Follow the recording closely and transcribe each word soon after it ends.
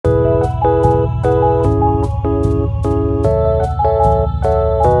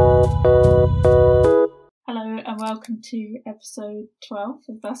welcome to episode 12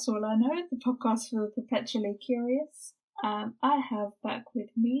 of That's All I Know, the podcast for the perpetually curious. I have back with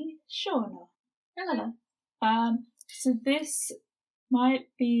me Shauna. Hello. So this might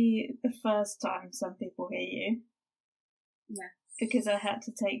be the first time some people hear you. Yes. Because I had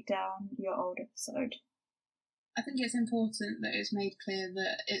to take down your old episode. I think it's important that it's made clear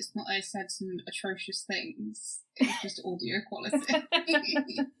that it's not I said some atrocious things. It's just audio quality.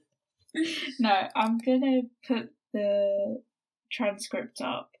 No, I'm gonna put the transcript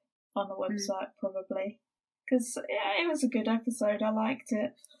up on the website probably. Because it was a good episode, I liked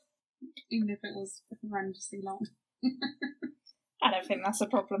it. Even if it was horrendously long. I don't think that's a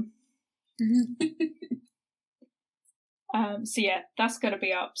problem. So yeah, that's going to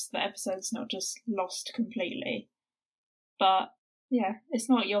be up, so the episode's not just lost completely. But yeah, it's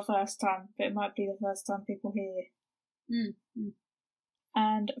not your first time, but it might be the first time people hear you.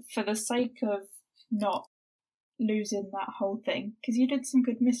 And for the sake of not losing that whole thing, because you did some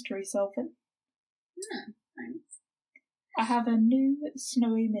good mystery solving. Yeah, thanks. I have a new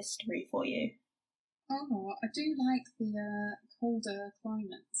snowy mystery for you. Oh, I do like the colder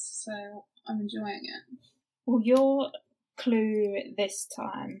climates, so I'm enjoying it. Well, your clue this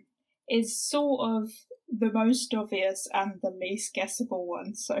time is sort of the most obvious and the least guessable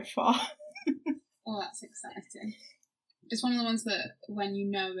one so far. Oh, that's exciting. It's one of the ones that when you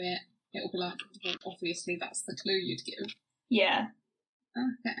know it, it'll be like, well, obviously that's the clue you'd give. Yeah.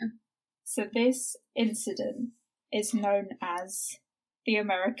 Okay. So this incident is known as the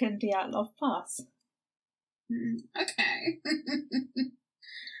American Dyatlov Pass. Okay.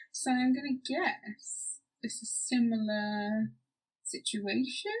 So I'm going to guess it's a similar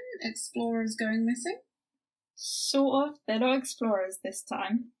situation. Explorers going missing? Sort of. They're not explorers this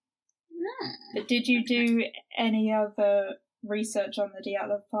time. No. But did you do any other research on the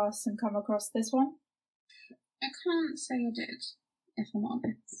Dyatlov Pass and come across this one? I can't say I did, if I'm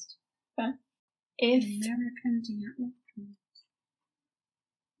honest. Fair. If American Dyatlov Pass.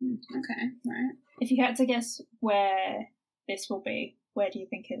 Okay, right. If you had to guess where this will be, where do you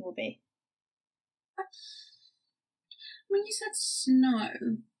think it will be? When you said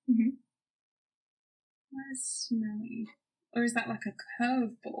snow, where's snowy? Or is that like a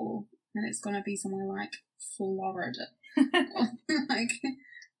curveball and it's going to be somewhere like Florida? Like,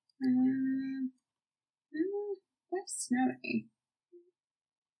 where's snowy?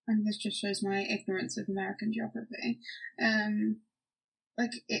 And this just shows my ignorance of American geography.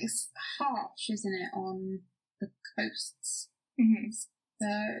 Like, it's harsh, isn't it, on the coasts? So,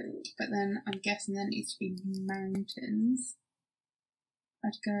 but then I'm guessing there needs to be mountains.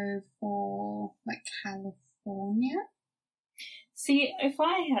 I'd go for, like, California. See, if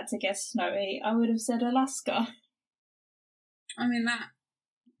I had to guess snowy, I would have said Alaska. I mean,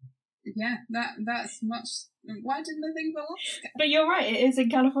 that's much... Why didn't I think of Alaska? But you're right, it is in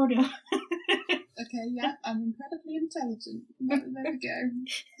California. Okay, yeah, I'm incredibly intelligent. There we go.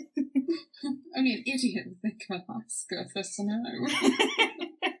 Only an idiot would think of Alaska for snow.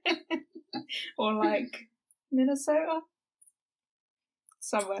 Or like Minnesota?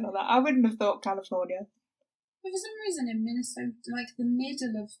 Somewhere like that. I wouldn't have thought California. But for some reason in Minnesota, like the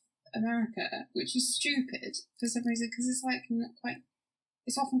middle of America, which is stupid for some reason, because it's like not quite...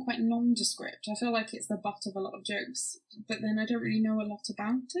 It's often quite nondescript. I feel like it's the butt of a lot of jokes, but then I don't really know a lot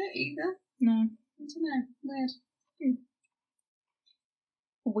about it either. No. I don't know. Weird.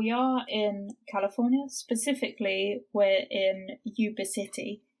 We are in California. Specifically, we're in Yuba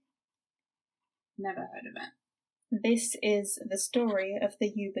City. Never heard of it. This is the story of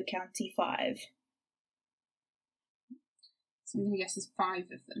the Yuba County Five. So I'm going to guess there's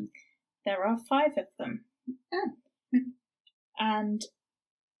 5 of them. There are 5 of them. Oh. And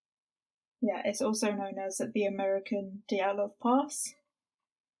yeah, it's also known as the American Dyatlov Pass.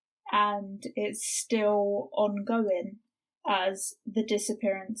 And it's still ongoing as the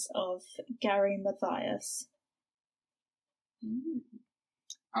disappearance of Gary Mathias.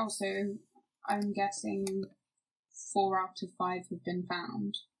 Oh, so I'm guessing 4 out of 5 have been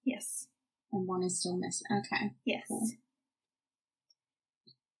found. Yes. And 1 is still missing. Okay. Yes. Cool.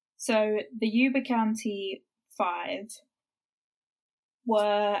 So the Yuba County 5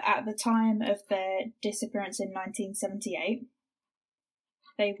 were, at the time of their disappearance in 1978,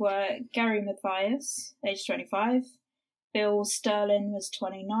 they were Gary Mathias, age 25, Bill Sterling was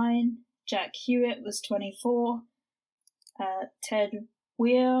 29, Jack Hewitt was 24, Ted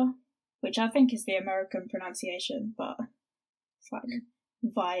Weir, which I think is the American pronunciation, but it's like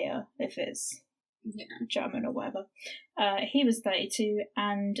Weir if it's German or whatever. He was 32,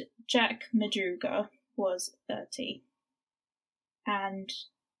 and Jack Madruga was 30. And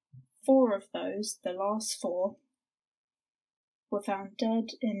 4 of those, the last 4, were found dead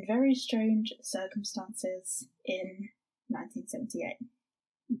in very strange circumstances in 1978.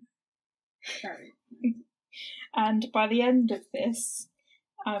 Very. And by the end of this,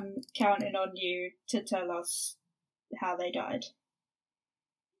 I'm counting on you to tell us how they died.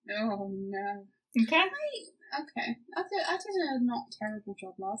 Oh no. Okay? Okay. I did a not terrible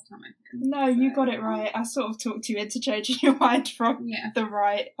job last time, I think. No, you got it right. I sort of talked you into changing your mind from the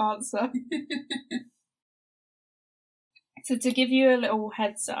right answer. So to give you a little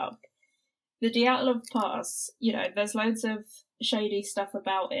heads up, the Dyatlov Pass, there's loads of shady stuff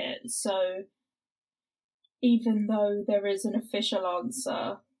about it, so even though there is an official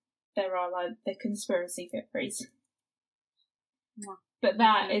answer, there are like the conspiracy theories. But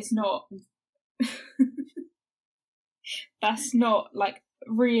that is not that's not like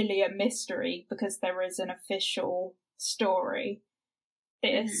really a mystery because there is an official story.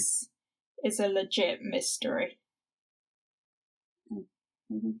 This is a legit mystery.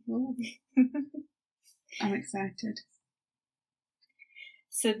 I'm excited.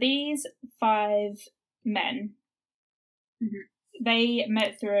 So these 5 men, they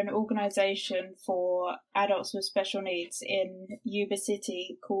met through an organisation for adults with special needs in Yuba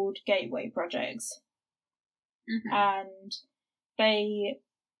City called Gateway Projects. And they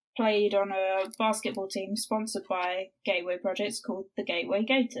played on a basketball team sponsored by Gateway Projects called the Gateway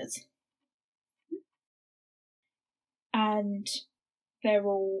Gators. And they're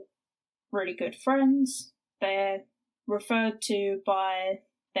all really good friends. They're referred to by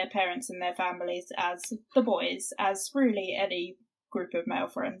their parents and their families as the boys, as really any group of male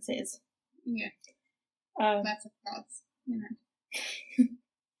friends is. Yeah. That's a plus,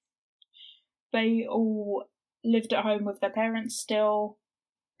 They all lived at home with their parents still.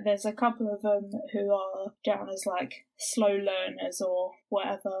 There's a couple of them who are down as like slow learners or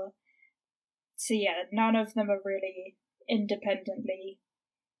whatever. So yeah, none of them are really independently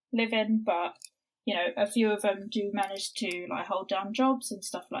living, but a few of them do manage to like hold down jobs and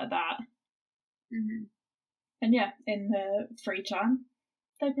stuff like that. And yeah, in their free time,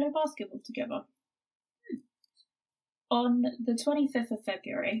 they play basketball together. On the 25th of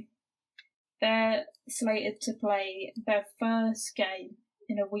February, they're slated to play their first game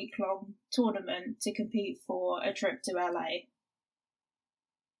in a week-long tournament to compete for a trip to LA.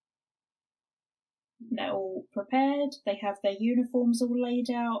 They're all prepared, they have their uniforms all laid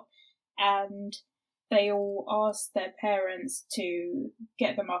out, and they all ask their parents to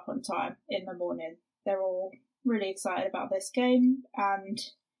get them up on time in the morning. They're all really excited about this game and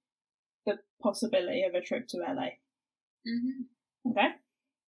the possibility of a trip to LA. Okay?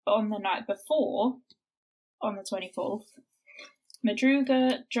 But on the night before, on the 24th,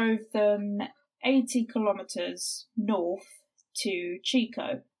 Madruga drove them 80 kilometers north to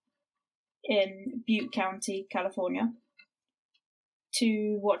Chico in Butte County, California,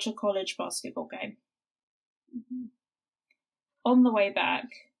 to watch a college basketball game. On the way back,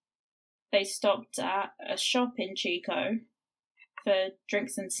 they stopped at a shop in Chico for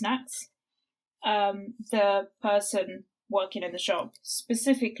drinks and snacks. The person working in the shop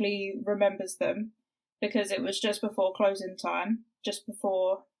specifically remembers them because it was just before closing time, just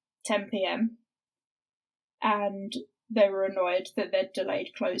before 10 p.m, and they were annoyed that they'd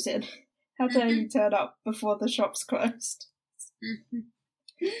delayed closing. How dare you turn up before the shop's closed?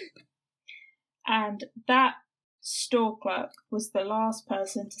 And that store clerk was the last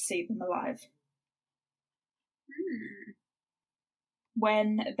person to see them alive.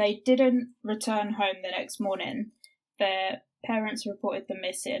 When they didn't return home the next morning, their parents reported them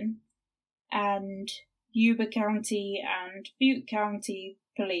missing, and Yuba County and Butte County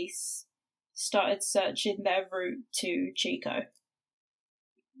police started searching their route to Chico.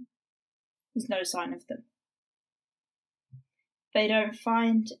 There's no sign of them. They don't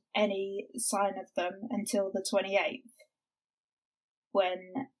find any sign of them until the 28th,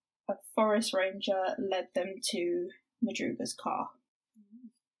 when a forest ranger led them to Madruga's car.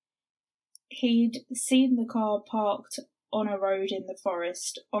 He'd seen the car parked on a road in the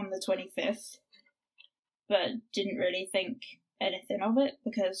forest on the 25th, but didn't really think anything of it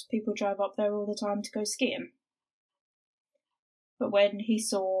because people drive up there all the time to go skiing. But when he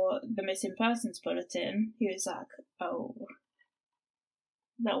saw the missing persons bulletin, he was like, oh,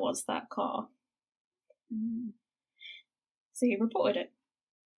 that was that car. So he reported it.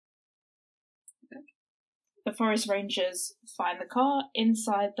 The forest rangers find the car.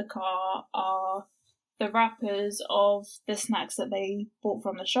 Inside the car are the wrappers of the snacks that they bought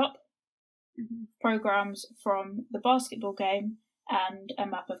from the shop, programs from the basketball game, and a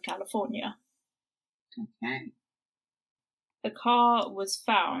map of California. Okay. The car was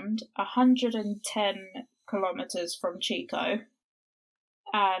found 110 kilometers from Chico,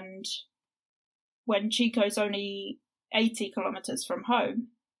 And when Chico's only 80 kilometres from home,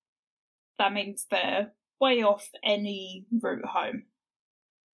 that means they're way off any route home.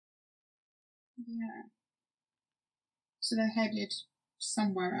 Yeah. So they're headed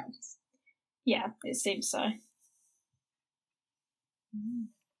somewhere else. Yeah, it seems so.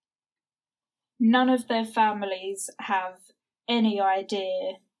 None of their families have any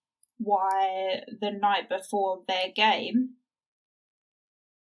idea why the night before their game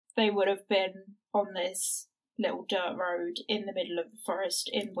they would have been on this little dirt road in the middle of the forest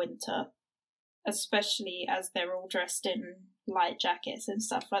in winter, especially as they're all dressed in light jackets and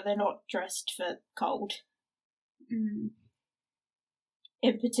stuff. Like, they're not dressed for cold. In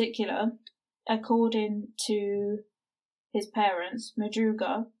particular, according to his parents,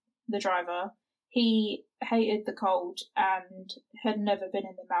 Madruga, the driver, he hated the cold and had never been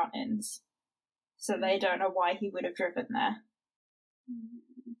in the mountains, so they don't know why he would have driven there.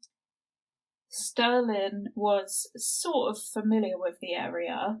 Sterling was sort of familiar with the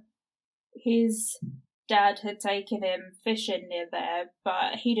area. His dad had taken him fishing near there,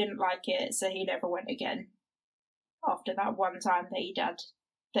 but he didn't like it, so he never went again after that one time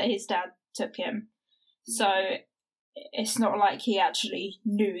that his dad took him. So it's not like he actually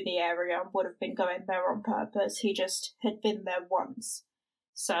knew the area and would have been going there on purpose. He just had been there once.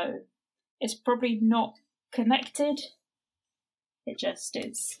 So it's probably not connected. It just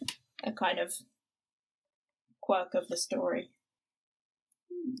is a kind of quirk of the story.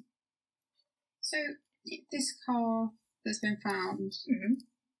 So this car that's been found,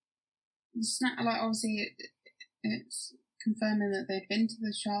 the snack, like, obviously it's confirming that they've been to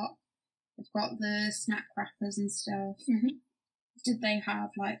the shop. They've got the snack wrappers and stuff. Did they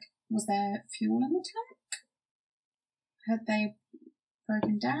have, like, was there fuel in the tank? Had they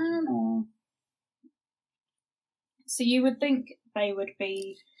broken down, or? So you would think they would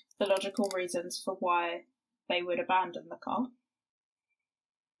be the logical reasons for why they would abandon the car.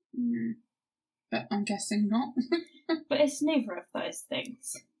 But I'm guessing not. But it's neither of those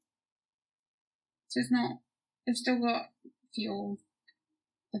things. So it's not, they've still got fuel.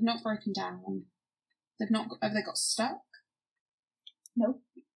 They've not broken down. Have they got stuck? No.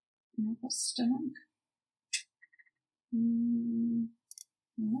 Not got stuck? No,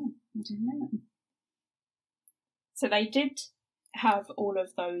 I don't know. So they did have all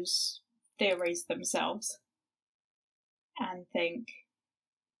of those theories themselves and think,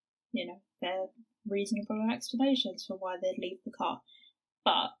 they're reasonable explanations for why they'd leave the car.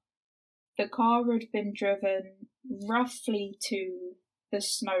 But the car had been driven roughly to the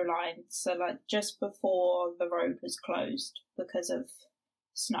snow line, so like just before the road was closed because of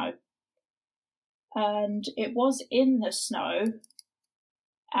snow. And it was in the snow,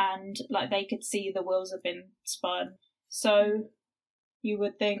 and like they could see the wheels had been spun. So you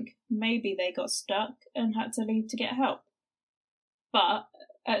would think maybe they got stuck and had to leave to get help. But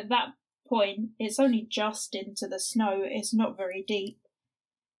at that point, it's only just into the snow, it's not very deep.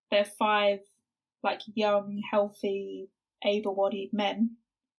 They're 5 young, healthy, able-bodied men.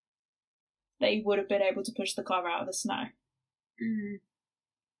 They would have been able to push the car out of the snow.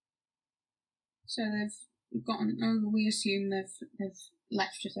 So they've gotten. We assume they've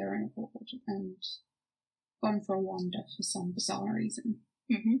left of their own accord and gone for a wander for some bizarre reason.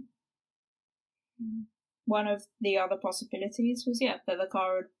 One of the other possibilities was, that the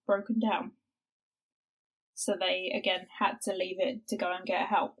car had broken down. So they, again, had to leave it to go and get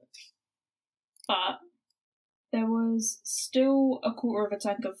help. But there was still a quarter of a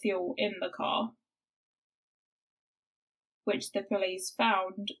tank of fuel in the car, which the police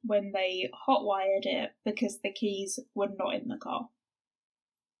found when they hotwired it because the keys were not in the car.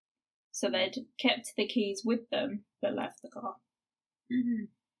 So they'd kept the keys with them, but left the car.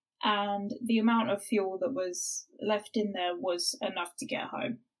 And the amount of fuel that was left in there was enough to get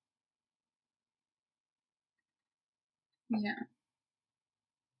home. Yeah.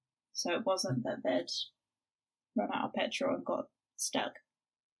 So it wasn't that they'd run out of petrol and got stuck.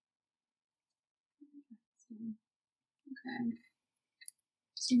 Okay.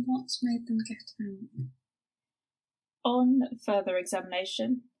 So what's made them get out? On further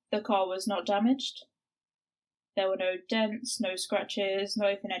examination, the car was not damaged. There were no dents, no scratches,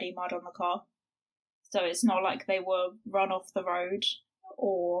 not even any mud on the car. So it's not like they were run off the road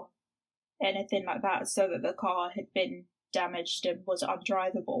or anything like that, so that the car had been damaged and was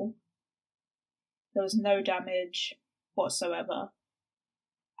undrivable. There was no damage whatsoever.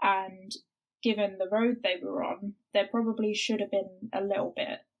 And given the road they were on, there probably should have been a little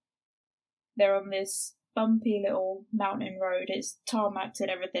bit. They're on this bumpy little mountain road. It's tarmacked and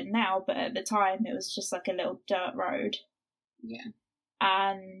everything now, but at the time it was just like a little dirt road. Yeah.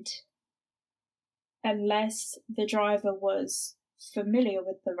 and unless the driver was familiar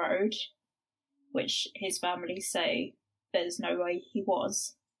with the road, which his family say there's no way he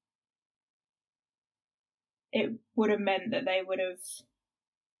was, it would have meant that they would have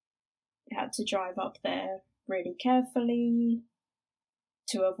had to drive up there really carefully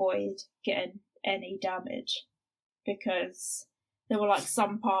to avoid getting any damage, because there were like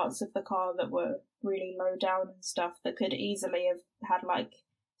some parts of the car that were really low down and stuff that could easily have had like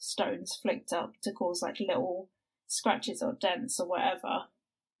stones flicked up to cause like little scratches or dents or whatever.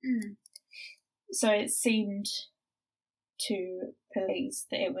 So it seemed to police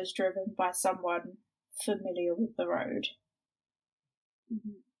that it was driven by someone familiar with the road.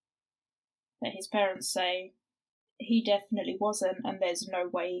 That his parents say he definitely wasn't, and there's no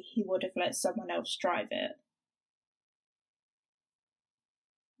way he would have let someone else drive it.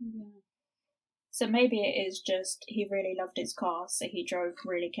 So maybe it is just he really loved his car, so he drove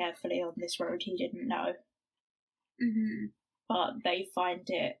really carefully on this road he didn't know. But they find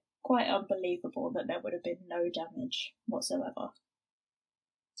it quite unbelievable that there would have been no damage whatsoever.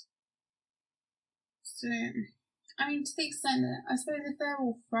 So, I mean, to the extent that, I suppose if they're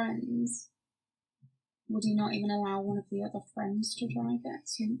all friends, would he not even allow one of the other friends to drive it?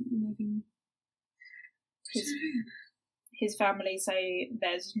 So maybe... His family say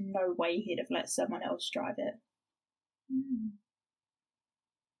there's no way he'd have let someone else drive it.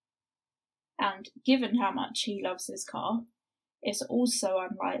 And given how much he loves his car, it's also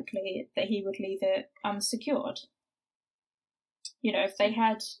unlikely that he would leave it unsecured. You know, if they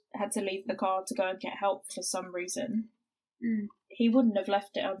had to leave the car to go and get help for some reason, he wouldn't have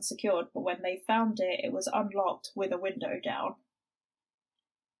left it unsecured, but when they found it, it was unlocked with a window down.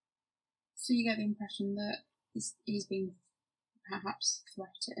 So you get the impression that he's been perhaps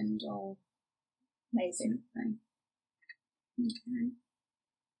threatened or maybe something. Okay.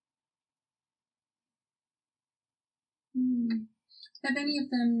 Have any of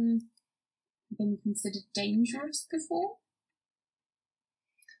them been considered dangerous before?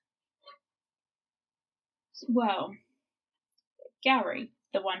 Well, Gary,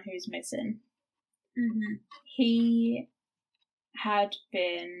 the one who's missing, he had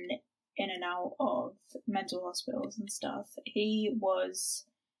been in and out of mental hospitals and stuff. He was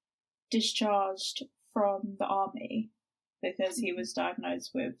discharged from the army because he was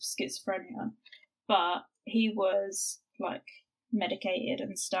diagnosed with schizophrenia, but he was like medicated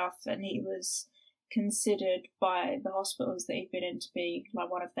and stuff, and he was considered by the hospitals that he'd been in to be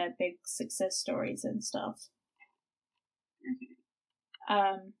like one of their big success stories and stuff.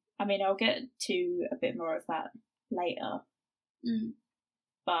 I mean, I'll get to a bit more of that later.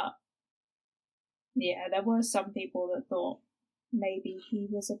 But yeah, there were some people that thought maybe he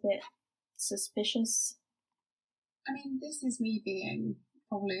was a bit suspicious. I mean, this is me being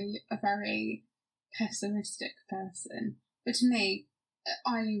probably a very pessimistic person, but to me,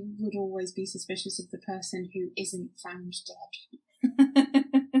 I would always be suspicious of the person who isn't found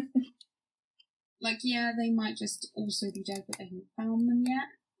dead. Like, yeah, they might just also be dead, but they haven't found them yet,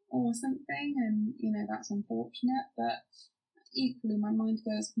 or something, and, you know, that's unfortunate, but equally my mind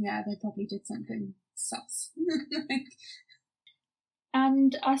goes, yeah, they probably did something sus.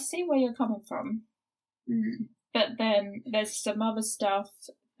 And I see where you're coming from. But then there's some other stuff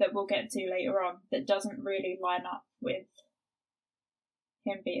that we'll get to later on that doesn't really line up with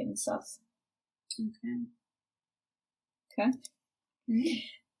him being sus. Okay?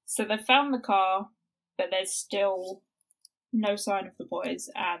 So they found the car, but there's still no sign of the boys,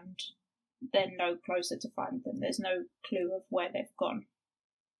 and they're no closer to find them. There's no clue of where they've gone.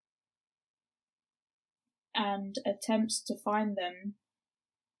 And attempts to find them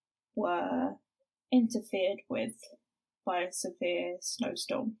were interfered with by a severe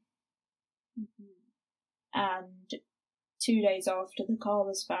snowstorm. And 2 days after the car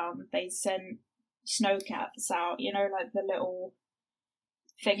was found, they sent snowcats out, you know, like the little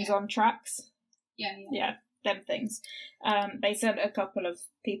things on tracks? Yeah, them things. They sent a couple of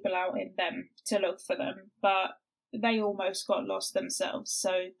people out in them to look for them, but they almost got lost themselves,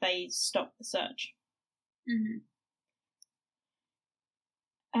 so they stopped the search.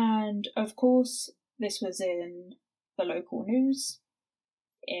 And of course, this was in the local news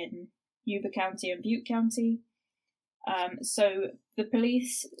in Yuba County and Butte County. So the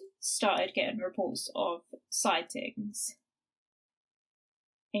police started getting reports of sightings,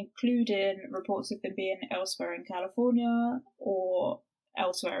 including reports of them being elsewhere in California or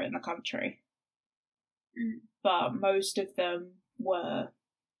elsewhere in the country. But most of them were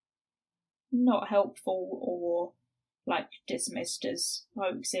not helpful or like dismissed as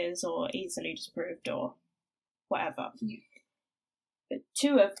hoaxes or easily disproved or whatever. But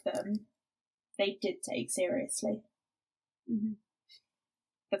 2 of them they did take seriously. Mm-hmm.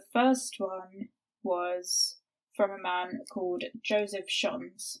 The first one was from a man called Joseph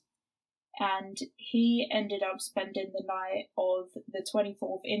Shons, and he ended up spending the night of the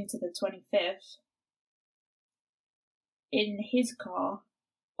 24th into the 25th in his car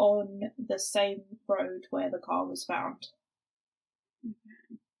on the same road where the car was found.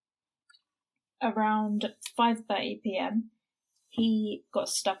 Okay. Around 5:30 p.m, he got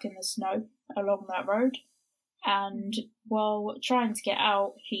stuck in the snow along that road, and while trying to get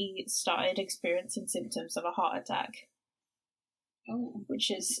out, he started experiencing symptoms of a heart attack. Oh.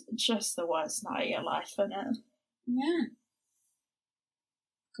 Which is just the worst night of your life, isn't it? Yeah.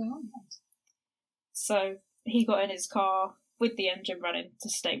 God. So he got in his car with the engine running to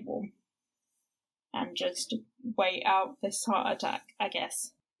stay warm and just wait out this heart attack, I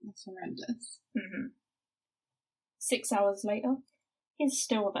guess. That's horrendous. 6 hours later, he's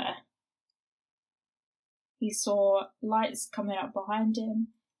still there. He saw lights coming up behind him,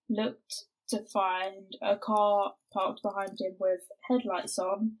 looked to find a car parked behind him with headlights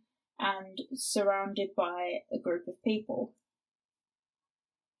on and surrounded by a group of people.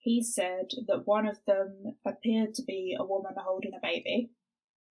 He said that one of them appeared to be a woman holding a baby,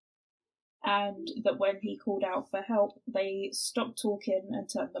 and that when he called out for help, they stopped talking and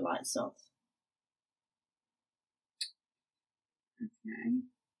turned the lights off. Okay.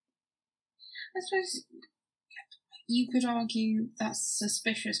 I suppose you could argue that's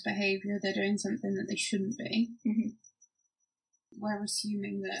suspicious behaviour, they're doing something that they shouldn't be. Mm-hmm. We're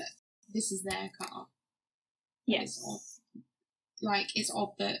assuming that this is their car. Yes. It's odd. Like, it's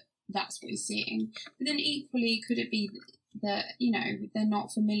odd that that's what he's seeing. But then equally, could it be that, you know, they're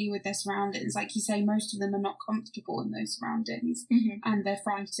not familiar with their surroundings? Like you say, most of them are not comfortable in those surroundings, and they're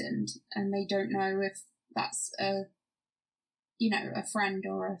frightened, and they don't know if that's a friend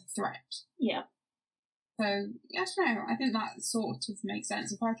or a threat. Yeah. So, I don't know, I think that sort of makes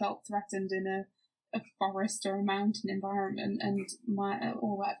sense. If I felt threatened in a forest or a mountain environment and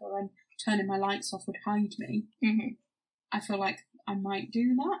or whatever, and turning my lights off would hide me, I feel like I might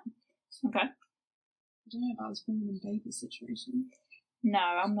do that. Okay. I don't know about this woman and baby situation. No,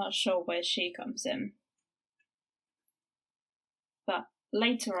 I'm not sure where she comes in. But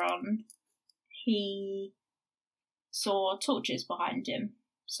later on, he saw torches behind him.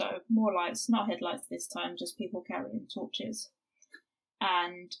 So more lights, not headlights this time, just people carrying torches.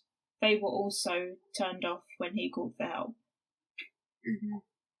 And they were also turned off when he called for help.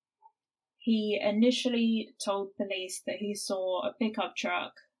 He initially told police that he saw a pickup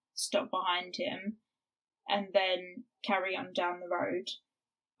truck stop behind him and then carry on down the road,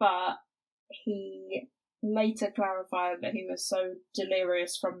 but he later clarified that he was so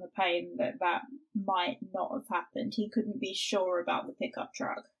delirious from the pain that might not have happened. He couldn't be sure about the pickup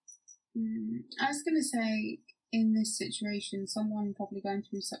truck. I was going to say, in this situation, someone probably going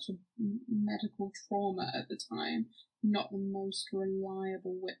through such a medical trauma at the time, not the most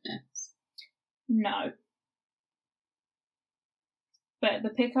reliable witness. No. But the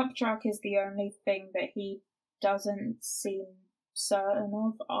pickup truck is the only thing that he doesn't seem certain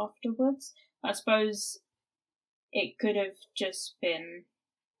of afterwards. I suppose it could have just been,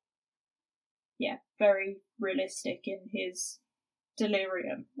 very realistic in his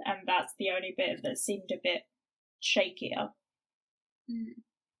delirium, and that's the only bit that seemed a bit shakier.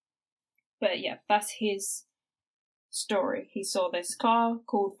 But that's his story. He saw this car,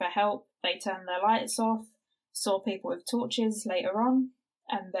 called for help, they turned their lights off, saw people with torches later on,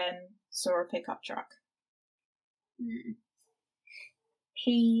 and then saw a pickup truck.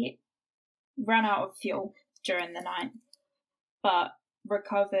 He ran out of fuel during the night, but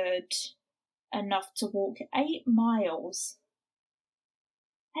recovered enough to walk 8 miles.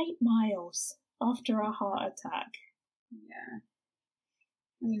 8 miles after a heart attack. Yeah.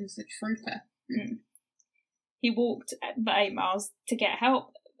 I mean, he's a trooper. He walked the 8 miles to get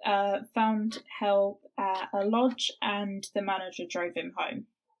help, found help at a lodge, and the manager drove him home.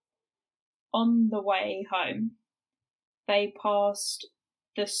 On the way home, they passed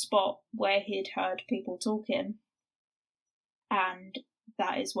the spot where he'd heard people talking, and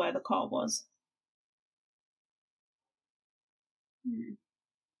that is where the car was.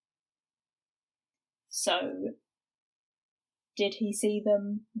 So, did he see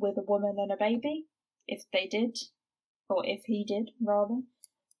them with a woman and a baby? If they did, or if he did, rather,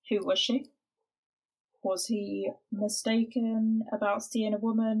 who was she? Was he mistaken about seeing a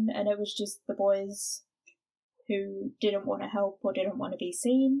woman and it was just the boys who didn't want to help or didn't want to be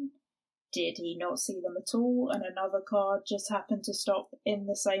seen? Did he not see them at all and another car just happened to stop in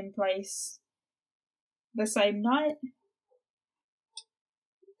the same place the same night?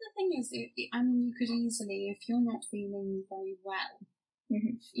 The thing is, I mean, you could easily, if you're not feeling very well,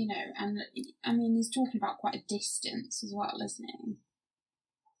 you know, and I mean, he's talking about quite a distance as well, isn't he?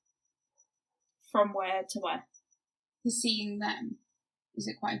 From where to where? To seeing them, is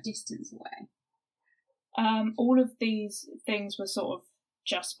it quite a distance away? All of these things were sort of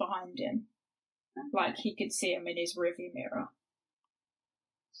just behind him. Okay. Like, he could see him in his rearview mirror.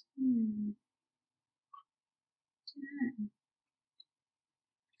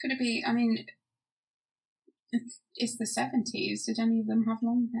 Could it be, I mean, it's the 70s. Did any of them have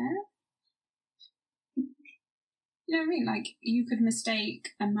long hair? You know what I mean? Like, you could mistake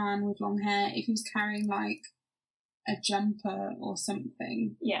a man with long hair if he was carrying, like, a jumper or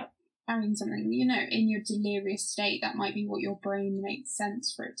something. Yeah. Carrying something, you know, in your delirious state, that might be what your brain makes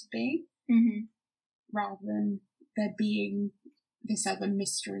sense for it to be. Rather than there being this other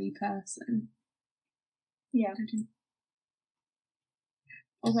mystery person. Yeah.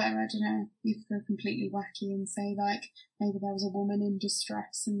 Although, I don't know, you could go completely wacky and say, like, maybe there was a woman in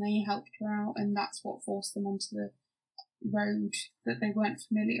distress and they helped her out and that's what forced them onto the road that they weren't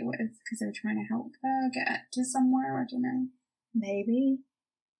familiar with because they were trying to help her get to somewhere, I don't know. Maybe.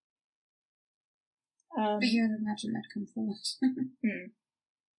 But you would imagine they'd come forward.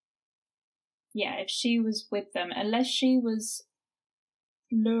 Yeah, if she was with them, unless she was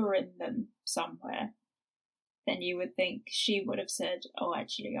luring them somewhere, then you would think she would have said, oh,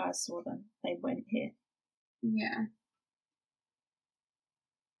 actually, I saw them. They went here. Yeah.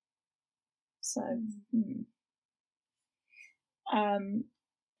 So, I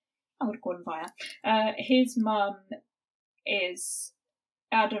would call him Via. His mum is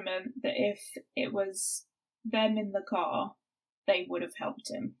adamant that if it was them in the car, they would have helped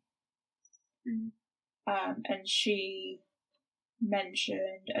him. And she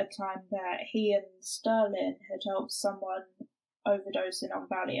mentioned a time that he and Sterling had helped someone overdosing on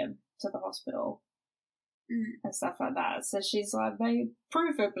Valium to the hospital and stuff like that. So she's like, they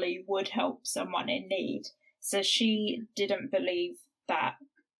provably would help someone in need. So she didn't believe that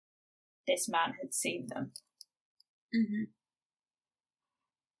this man had seen them.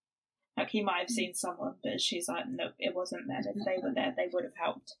 Like, he might have seen someone, but she's like, no, it wasn't them. If they were there, they would have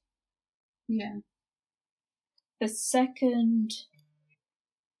helped. Yeah. The second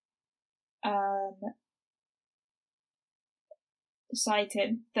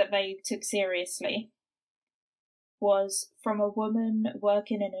sighting that they took seriously was from a woman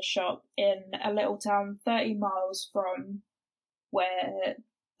working in a shop in a little town 30 miles from where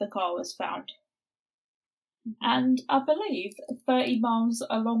the car was found. And I believe 30 miles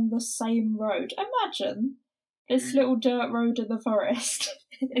along the same road. Imagine this little dirt road in the forest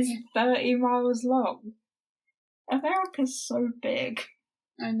is 30 miles long. America's so big.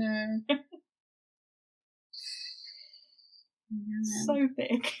 I know. So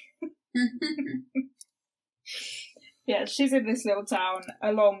big. Yeah, she's in this little town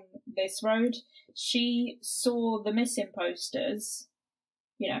along this road. She saw the missing posters,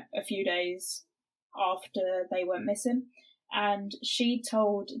 you know, a few days after they went missing, and she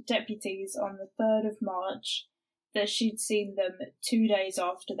told deputies on the 3rd of March that she'd seen them 2 days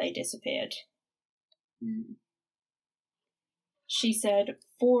after they disappeared. She said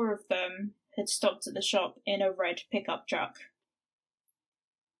 4 of them had stopped at the shop in a red pickup truck.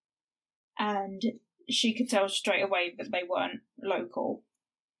 And she could tell straight away that they weren't local.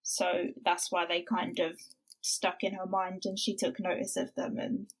 So that's why they kind of stuck in her mind and she took notice of them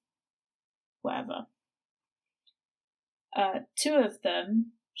and whatever. 2 of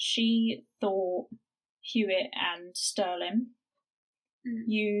them, she thought Hewitt and Sterling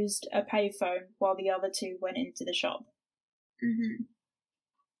used a payphone while the other 2 went into the shop.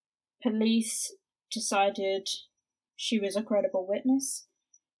 Police decided she was a credible witness,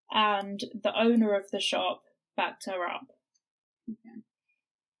 and the owner of the shop backed her up.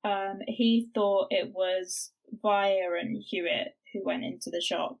 He thought it was Via and Hewitt who went into the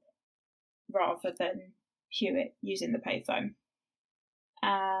shop, rather than Hewitt using the payphone.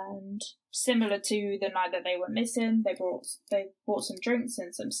 And similar to the night that they were missing, they bought some drinks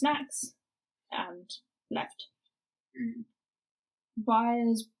and some snacks, and left.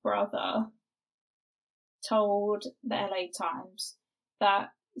 Via's brother told the LA Times that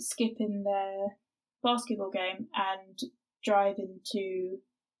skipping their basketball game and driving to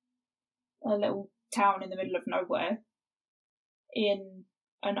a little town in the middle of nowhere in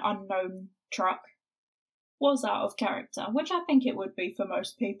an unknown truck was out of character, which I think it would be for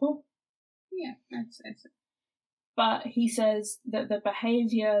most people. Yeah, I'd say so. But he says that the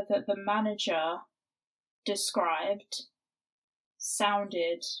behaviour that the manager described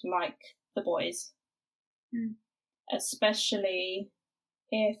sounded like the boys. Especially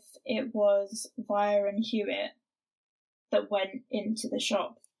if it was Via and Hewitt that went into the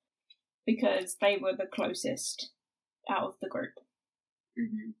shop, because they were the closest out of the group.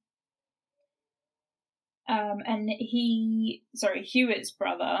 Mm-hmm. And Hewitt's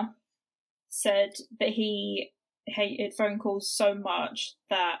brother said that he hated phone calls so much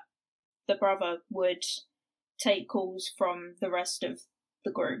that the brother would take calls from the rest of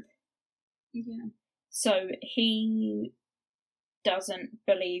the group. Yeah. So he doesn't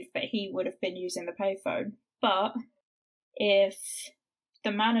believe that he would have been using the payphone. But if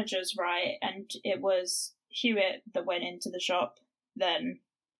the manager's right and it was Hewitt that went into the shop, then,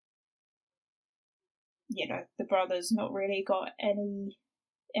 you know, the brother's not really got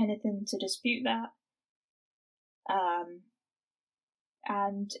anything to dispute that.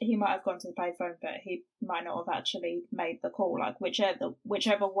 And he might have gone to the payphone, but he might not have actually made the call. Like,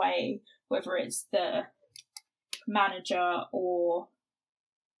 whichever way, whether it's the manager or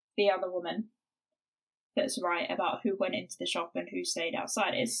the other woman that's right about who went into the shop and who stayed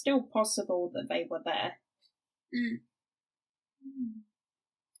outside, it's still possible that they were there. Mm.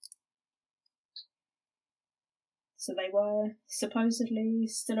 So they were supposedly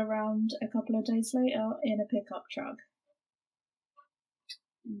still around a couple of days later in a pickup truck.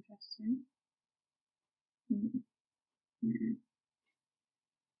 Interesting.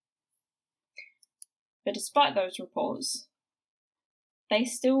 But despite those reports, they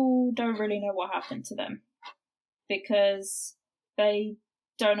still don't really know what happened to them, because they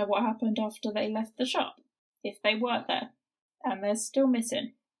don't know what happened after they left the shop, if they weren't there, and they're still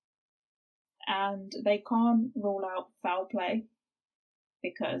missing. And they can't rule out foul play,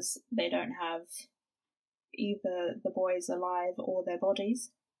 because they don't have either the boys alive or their bodies.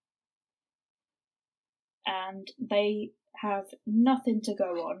 And they have nothing to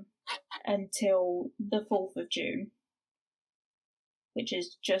go on until the 4th of June, which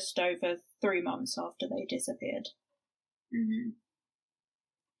is just over 3 months after they disappeared. Mm-hmm.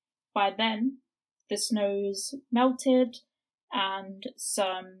 By then, the snow's melted and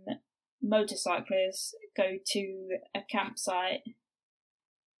some motorcyclists go to a campsite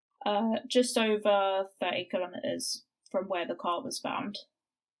just over 30 kilometres from where the car was found.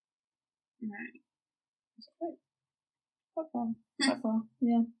 Right. Quite far. Quite far,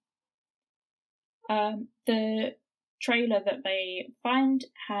 yeah. The trailer that they find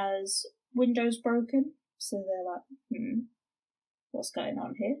has windows broken, so they're like, what's going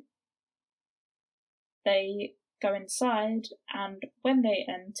on here? They go inside, and when they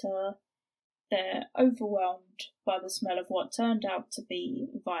enter, they're overwhelmed by the smell of what turned out to be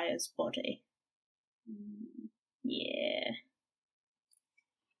Via's body. Yeah.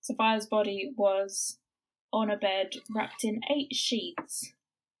 So Via's body was on a bed wrapped in 8 sheets,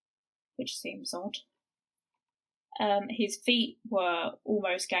 which seems odd. His feet were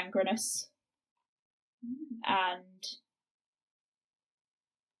almost gangrenous and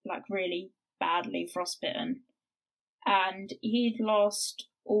like really badly frostbitten, and he'd lost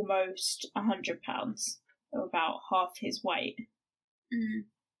almost 100 pounds, or about half his weight,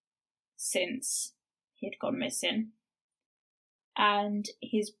 since he'd gone missing. And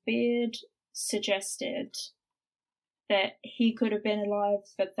his beard suggested that he could have been alive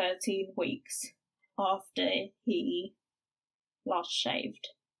for 13 weeks after he last shaved.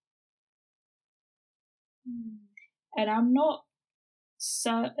 And I'm not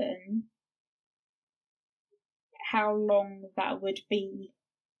certain how long that would be,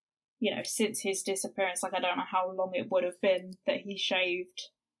 you know, since his disappearance. Like, I don't know how long it would have been that he shaved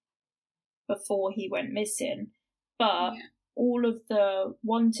before he went missing, but all of the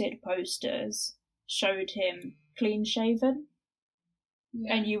wanted posters showed him clean shaven.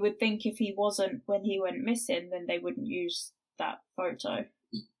 Yeah. And you would think if he wasn't when he went missing, then they wouldn't use that photo.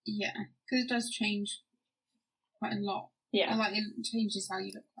 Yeah, because it does change quite a lot. Yeah. Like, it changes how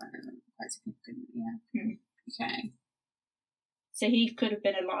you look quite significantly, yeah. Okay. So he could have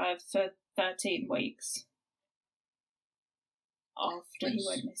been alive for 13 weeks after he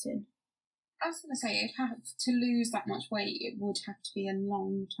went missing. I was going to say, it'd have to lose that much weight, it would have to be a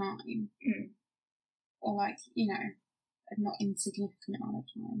long time. Or, like, you know, a not insignificant amount of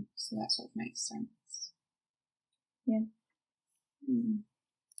time. So that sort of makes sense. Yeah.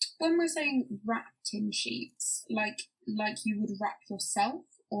 When we're saying wrapped in sheets, like you would wrap yourself,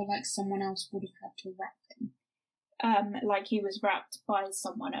 or like someone else would have had to wrap him? Like he was wrapped by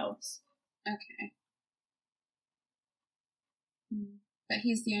someone else. Okay. But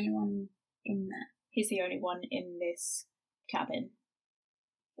he's the only one in there. He's the only one in this cabin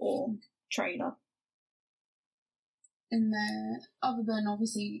or trailer. And other than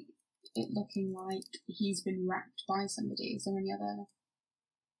obviously it looking like he's been wrapped by somebody, is there any other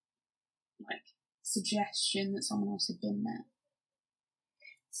like suggestion that someone else had been there?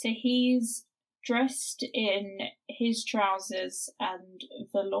 So he's dressed in his trousers and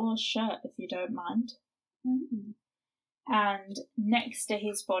velour shirt, if you don't mind. Mm-hmm. And next to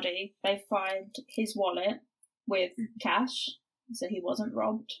his body, they find his wallet with cash, so he wasn't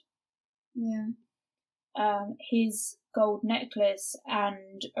robbed. Yeah. His gold necklace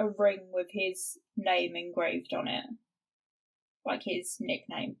and a ring with his name engraved on it, like his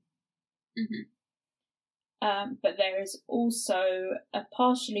nickname. Mm-hmm. But there is also a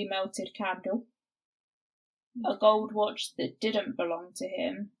partially melted candle, a gold watch that didn't belong to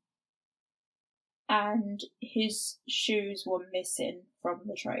him, and his shoes were missing from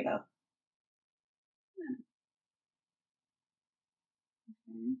the trailer. Okay.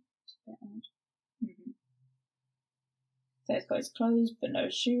 It's a bit odd. Mm-hmm. So he's got his clothes but no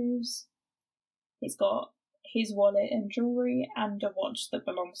shoes. He's got his wallet and jewellery and a watch that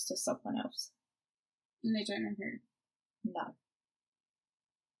belongs to someone else. And they don't know who? No.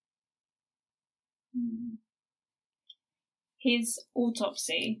 Mm. His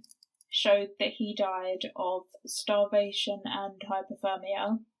autopsy showed that he died of starvation and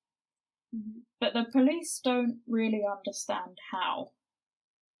hypothermia, but the police don't really understand how.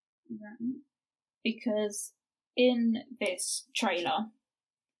 Right. Because in this trailer,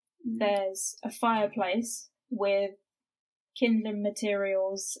 there's a fireplace with kindling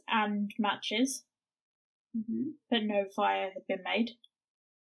materials and matches, but no fire had been made.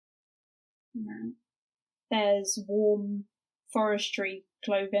 Right. There's warm forestry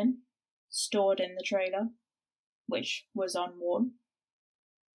clothing stored in the trailer, which was unworn.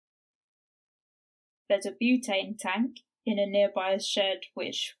 There's a butane tank in a nearby shed,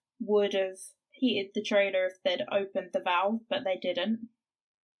 which would have heated the trailer if they'd opened the valve, but they didn't.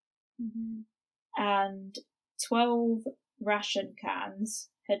 And 12 ration cans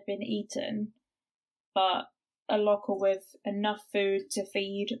had been eaten, but a locker with enough food to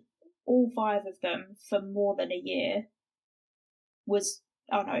feed all 5 of them for more than a year was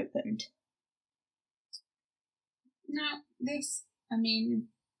unopened. Now, this, I mean,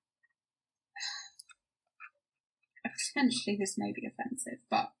 potentially this may be offensive,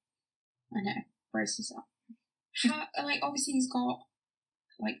 but I know, brace yourself. How, like, obviously he's got,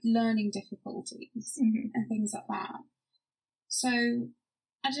 like, learning difficulties and things like that. So,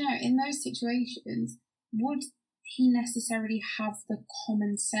 I don't know, in those situations, would he necessarily have the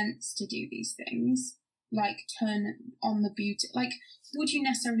common sense to do these things? Like, turn on the like, would you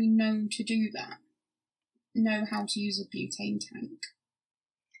necessarily know to do that? Know how to use a butane tank?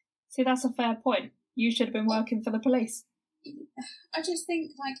 See, that's a fair point. You should have been working for the police. I just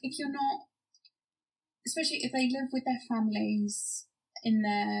think, like, if you're not, especially if they live with their families in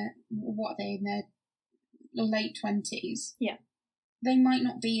their, in their late 20s. Yeah. They might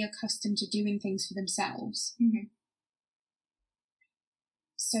not be accustomed to doing things for themselves.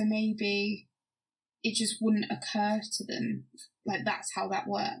 So maybe it just wouldn't occur to them, like, that's how that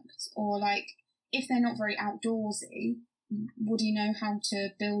works. Or, like, if they're not very outdoorsy, would he know how to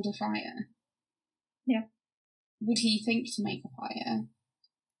build a fire? Yeah. Would he think to make a fire?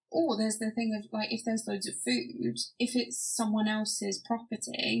 Or there's the thing of, like, if there's loads of food, if it's someone else's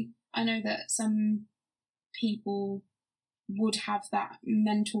property, I know that some people would have that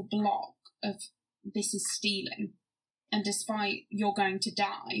mental block of, this is stealing. And despite you're going to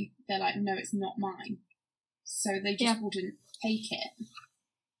die, they're like, no, it's not mine. So they just wouldn't take it.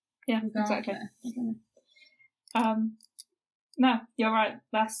 Yeah, exactly. No, you're right.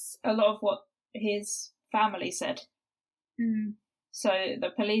 That's a lot of what his family said. So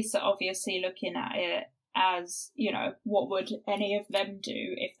the police are obviously looking at it as, you know, what would any of them do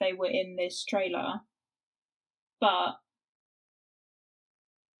if they were in this trailer? But,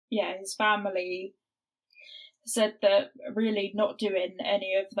 yeah, his family said that really not doing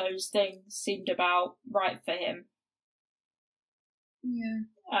any of those things seemed about right for him. Yeah.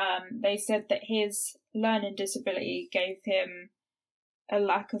 They said that his learning disability gave him a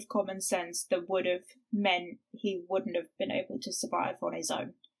lack of common sense that would have meant he wouldn't have been able to survive on his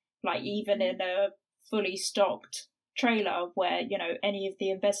own. Like, even in a fully stocked trailer where, you know, any of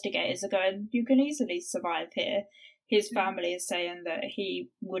the investigators are going, you can easily survive here, his family is saying that he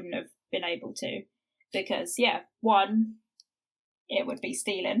wouldn't have been able to. Because, yeah, 1, it would be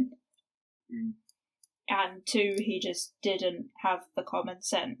stealing. And 2, he just didn't have the common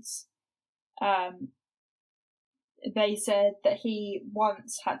sense. They said that he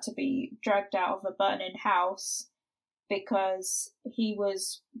once had to be dragged out of a burning house because he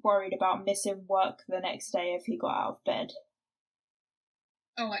was worried about missing work the next day if he got out of bed.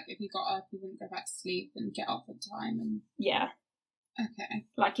 Oh, like if he got up, he wouldn't go back to sleep and get up at time. And yeah. Okay.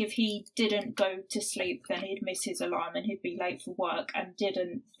 Like, if he didn't go to sleep, then he'd miss his alarm and he'd be late for work, and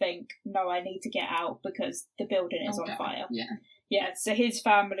didn't think, no, I need to get out because the building is on fire. Yeah. Yeah, so his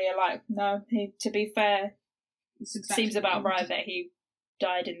family are like, no, to be fair, Exactly seems about right that he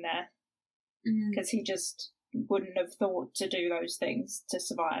died in there. Because he just wouldn't have thought to do those things to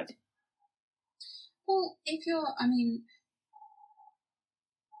survive. Well,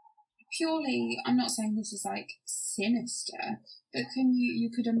 purely, I'm not saying this is like sinister, but you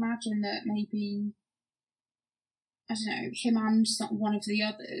could imagine that maybe, I don't know, him and one of the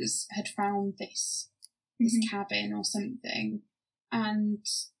others had found this cabin or something, and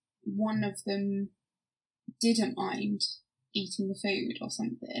one of them didn't mind eating the food or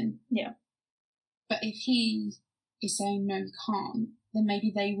something. Yeah. But if he is saying no, you can't, then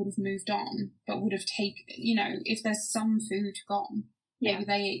maybe they would have moved on, but would have taken, if there's some food gone, maybe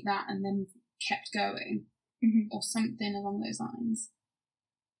they ate that and then kept going, or something along those lines.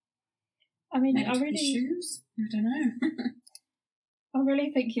 I mean, maybe shoes? I don't know. I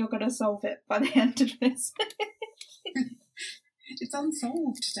really think you're going to solve it by the end of this. It's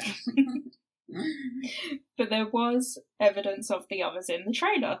unsolved. But there was evidence of the others in the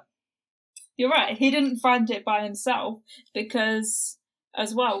trailer. You're right, he didn't find it by himself because,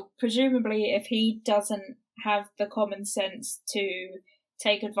 as well, presumably if he doesn't have the common sense to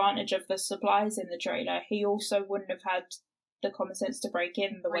take advantage of the supplies in the trailer, he also wouldn't have had the common sense to break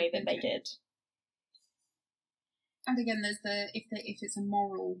in the way that they did. And again, there's if it's a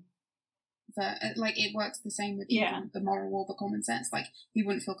moral, like it works the same with even the moral or the common sense. Like he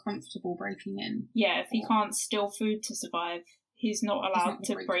wouldn't feel comfortable breaking in. Yeah, if he can't steal food to survive, he's not allowed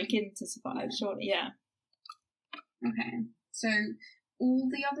to break in to survive. Surely, yeah. Okay, so all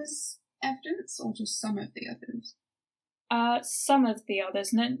the others evidence, or just some of the others? Some of the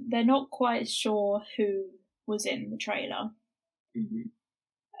others. They're not quite sure who was in the trailer.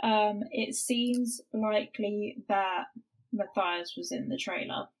 It seems likely that Matthias was in the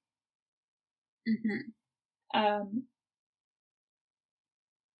trailer.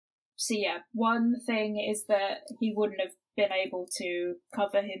 So yeah, one thing is that he wouldn't have been able to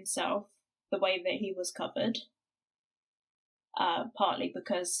cover himself the way that he was covered. Partly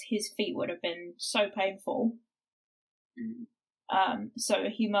because his feet would have been so painful. So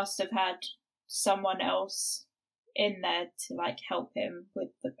he must have had someone else in there to help him with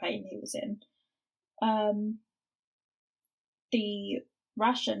the pain he was in. The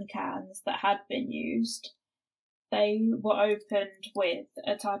ration cans that had been used, they were opened with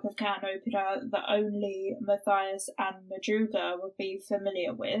a type of can opener that only Matthias and Madruga would be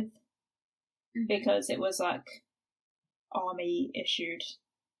familiar with, because it was army issued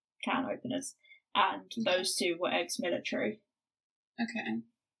can openers, and those two were ex-military. Okay.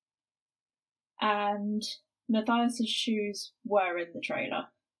 And Matthias's shoes were in the trailer.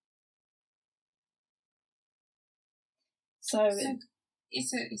 So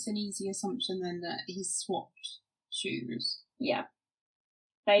it's an easy assumption then that he's swapped shoes. Yeah.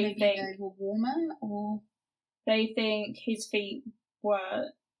 Maybe they were warmer, or they think his feet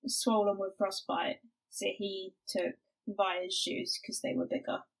were swollen with frostbite, so he took Via's shoes because they were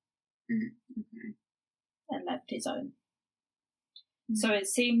bigger. Okay. And left his own. So it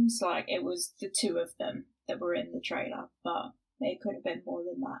seems like it was the two of them that were in the trailer, but it could have been more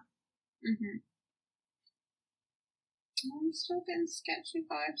than that. I'm still getting sketchy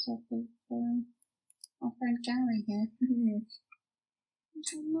vibes off of our friend Gary here.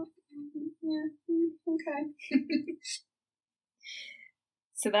 Okay.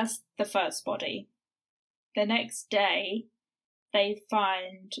 So that's the first body. The next day, they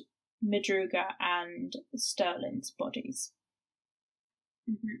find Madruga and Sterling's bodies.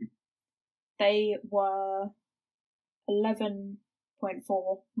 They were 11.4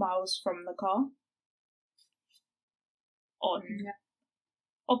 miles from the car, on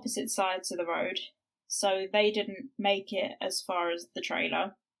opposite sides of the road, so they didn't make it as far as the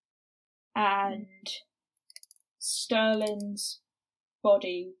trailer. And Sterling's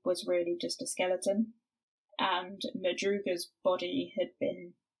body was really just a skeleton, and Madruga's body had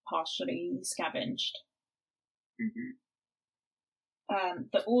been partially scavenged.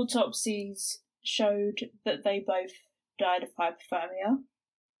 The autopsies showed that they both died of hypothermia.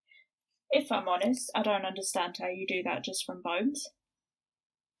 If I'm honest, I don't understand how you do that just from bones.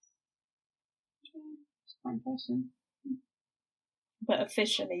 It's one person. But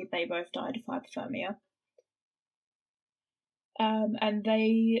officially, they both died of hypothermia. And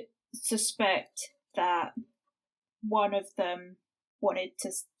they suspect that one of them wanted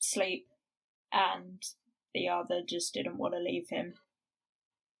to sleep and the other just didn't want to leave him.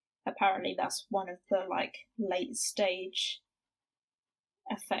 Apparently that's one of the late stage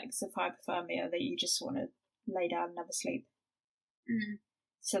effects of hypothermia that you just want to lay down and never sleep. Mm.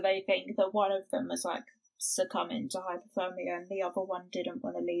 So they think that one of them was like succumbing to hypothermia and the other one didn't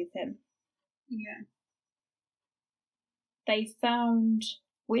want to leave him. Yeah. They found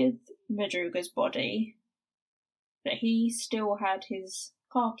with Madruga's body that he still had his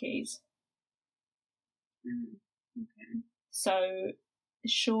car keys. Mm. Okay. So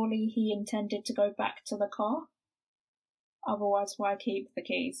surely he intended to go back to the car. Otherwise, why keep the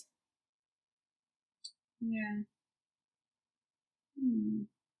keys? Yeah. Hmm.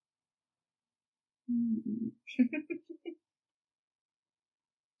 Hmm.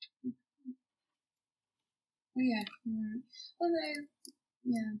 Oh, yeah. Right. Although,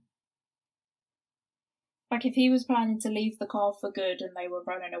 yeah. Like, if he was planning to leave the car for good and they were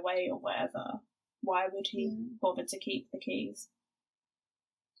running away or whatever, why would he bother to keep the keys?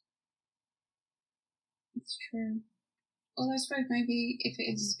 It's true. Although I suppose maybe if it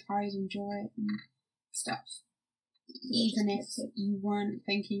is pride and joy and stuff, even if you weren't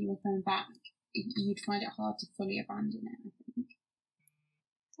thinking you were coming back, you'd find it hard to fully abandon it, I think.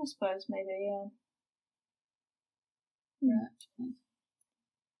 I suppose maybe, yeah. But,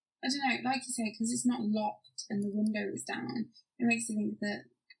 I don't know, like you say, because it's not locked and the window is down, it makes you think that,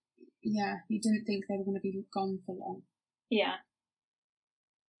 yeah, he didn't think they were going to be gone for long. Yeah.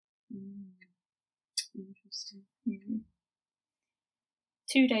 Interesting. Mm-hmm.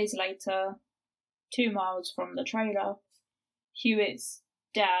 2 days later, 2 miles from the trailer, Hewitt's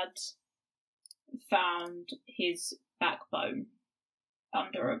dad found his backbone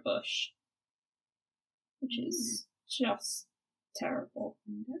under a bush, which is just terrible.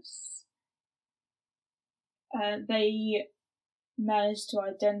 They managed to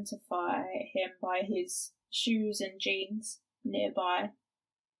identify him by his shoes and jeans nearby,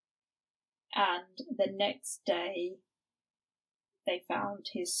 and the next day they found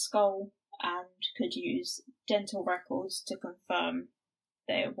his skull and could use dental records to confirm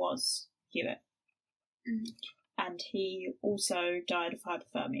that it was Hewitt. Mm. And he also died of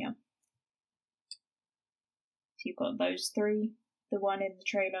hypothermia. So you've got those three, the one in the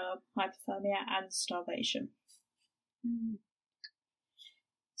trailer, hypothermia, and starvation. Mm.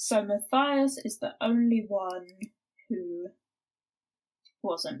 So Matthias is the only one who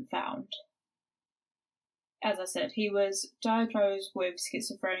wasn't found. As I said, he was diagnosed with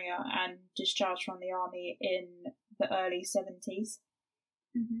schizophrenia and discharged from the army in the early 70s.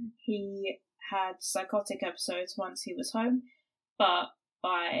 Mm-hmm. He had psychotic episodes once he was home, but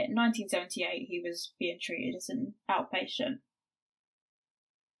by 1978 he was being treated as an outpatient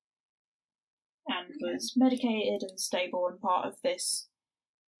and was medicated and stable and part of this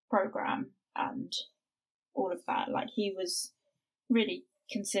program and all of that. Like, he was really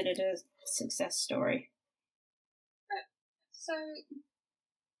considered a success story. So,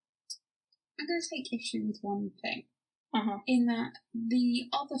 I'm going to take issue with one thing. Uh-huh. In that the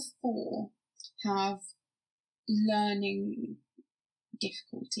other four have learning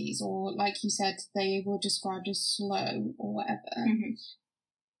difficulties, or like you said, they were described as slow or whatever. Mm-hmm.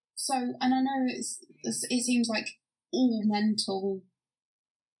 So, and I know it seems like all mental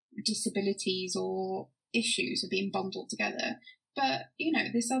disabilities or issues are being bundled together, but you know,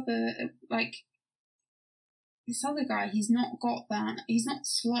 this other guy, he's not got that. He's not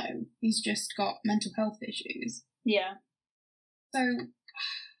slow. He's just got mental health issues. Yeah. So,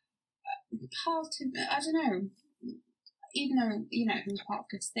 I don't know. Even though, you know, he was part of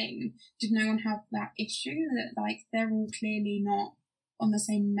this thing, did no one have that issue that, like, they're all clearly not on the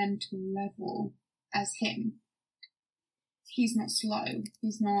same mental level as him? He's not slow.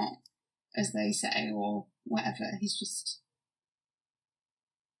 He's not, as they say, or whatever. He's just...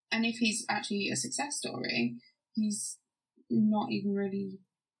 And if he's actually a success story, he's not even really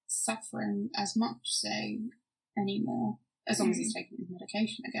suffering as much, say, anymore. As long as he's taking his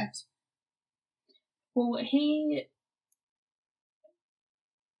medication, I guess. Well, it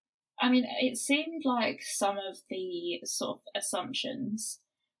seemed like some of the sort of assumptions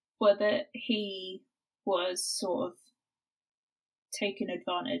were that he was sort of taking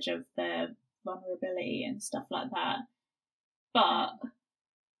advantage of their vulnerability and stuff like that. But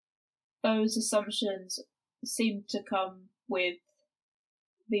those assumptions seemed to come with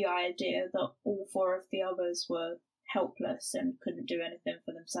the idea that all four of the others were helpless and couldn't do anything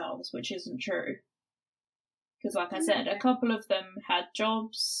for themselves, which isn't true. Because, like I said, a couple of them had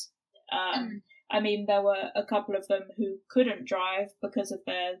jobs. There were a couple of them who couldn't drive because of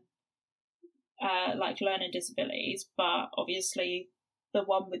their learning disabilities, but obviously the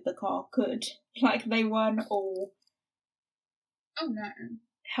one with the car could. Like, they weren't all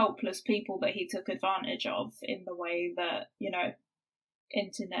helpless people that he took advantage of in the way that, you know,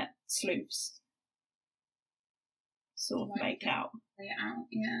 internet sleuths sort of make out. Lay it out,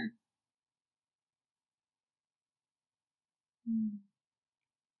 yeah.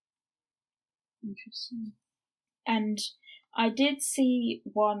 Interesting. And I did see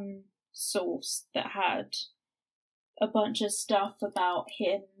one source that had a bunch of stuff about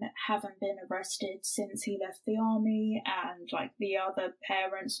him having been arrested since he left the army, and like the other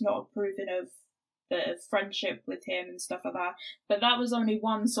parents not approving of the friendship with him and stuff like that. But that was only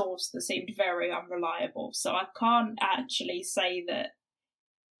one source that seemed very unreliable, so I can't actually say that,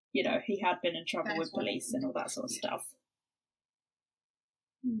 you know, he had been in trouble with police and all that sort of stuff.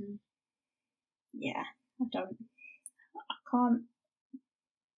 Yeah, I can't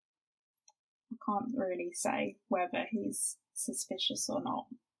really say whether he's suspicious or not.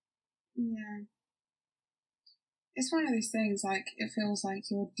 Yeah. It's one of those things, like, it feels like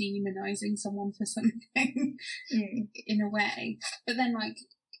you're demonising someone for something in a way. But then, like,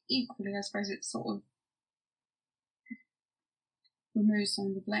 equally, I suppose it sort of removes some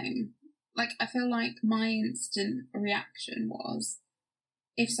of the blame. Like, I feel like my instant reaction was,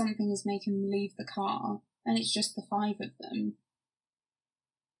 if something is making them leave the car, and it's just the 5 of them,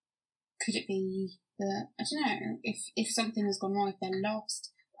 could it be that, I don't know, if something has gone wrong, if they're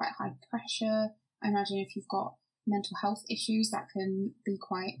lost, quite high pressure, I imagine if you've got mental health issues, that can be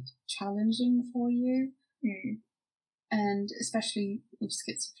quite challenging for you. And especially with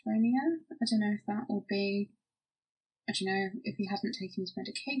schizophrenia, I don't know if that would be, I don't know, if he hadn't taken his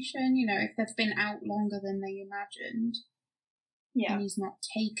medication, you know, if they've been out longer than they imagined, and he's not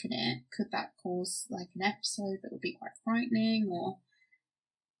taken it, could that cause like an episode that would be quite frightening, or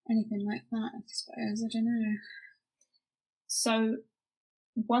anything like that, I suppose, I don't know. So,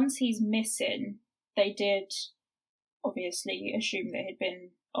 once he's missing, they did obviously assume that he'd been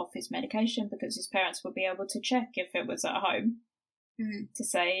off his medication because his parents would be able to check if it was at home to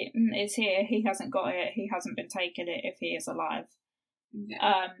say, it's here, he hasn't got it, he hasn't been taking it if he is alive.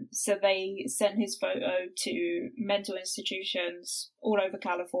 So they sent his photo to mental institutions all over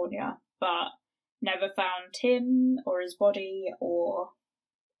California, but never found him or his body or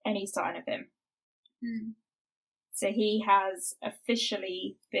any sign of him. So he has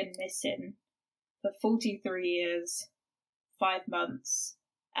officially been missing for 43 years, 5 months,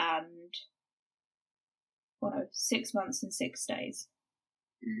 and 6 months and 6 days.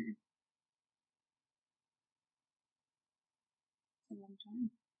 A long time.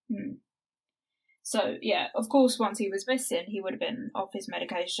 So, yeah, of course, once he was missing, he would have been off his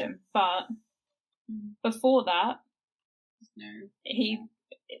medication. But before that, he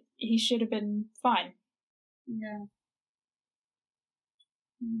should have been fine. Yeah.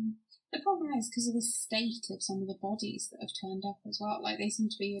 The problem is because of the state of some of the bodies that have turned up as well. Like, they seem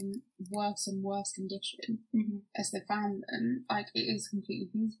to be in worse and worse condition as they found them. Like, it is completely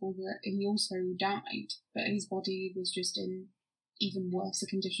feasible that he also died, but his body was just in even worse a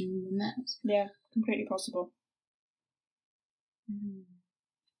condition than that. Yeah, completely possible.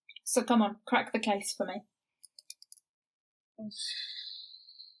 So come on, crack the case for me. I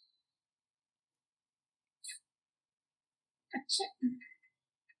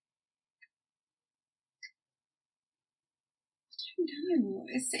don't know.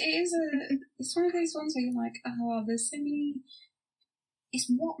 It's one of those ones where you're like, there's so many. It's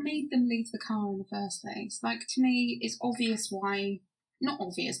what made them leave the car in the first place. Like, to me, it's obvious why. Not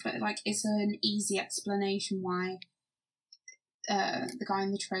obvious, but like it's an easy explanation why the guy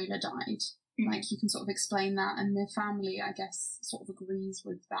in the trailer died. Like, you can sort of explain that, and the family, I guess, sort of agrees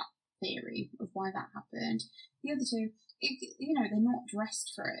with that theory of why that happened. The other two, they're not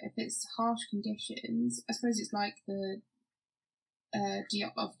dressed for it. If it's harsh conditions, I suppose it's like the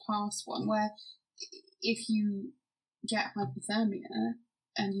Diop of Pass one, where if you get hypothermia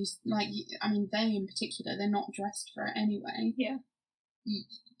and they in particular, they're not dressed for it anyway. Yeah.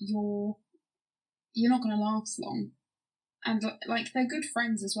 You're not going to last long. And, like, they're good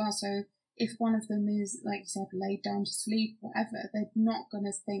friends as well, so if one of them is, like you said, laid down to sleep, whatever, they're not going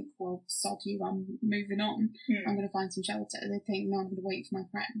to think, well, sod you, I'm moving on, I'm going to find some shelter. They think, no, I'm going to wait for my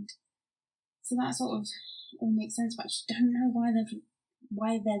friend. So that sort of all makes sense, but I just don't know why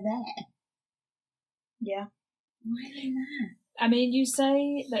they're there. Yeah. Why are they there? I mean, you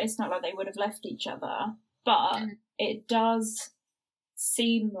say that it's not like they would have left each other, but it does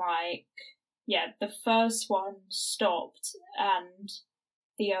seem like, the first one stopped and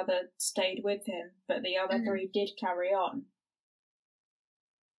the other stayed with him, but the other 3 did carry on.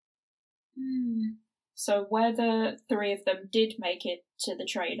 So whether 3 of them did make it to the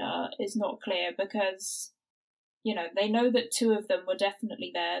trailer is not clear because, they know that 2 of them were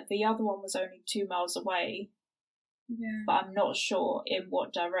definitely there. The other one was only 2 miles away. Yeah. But I'm not sure in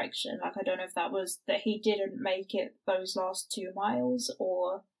what direction. Like, I don't know if that was that he didn't make it those last 2 miles,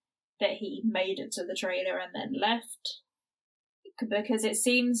 or that he made it to the trailer and then left. Because it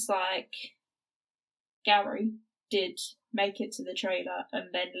seems like Gary did make it to the trailer and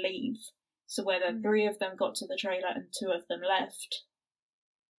then leave. So whether 3 of them got to the trailer and 2 of them left,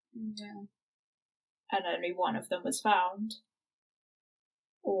 Yeah. and only 1 of them was found,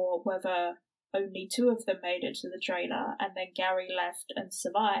 or whether only 2 of them made it to the trailer and then Gary left and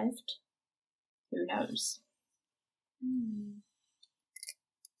survived, who knows?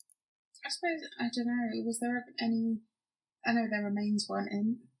 I suppose, I don't know, was there any, I know their remains weren't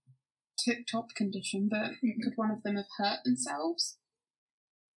in tip-top condition, but could one of them have hurt themselves?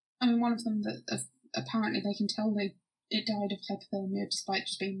 I mean, one of them that apparently they can tell it died of hypothermia despite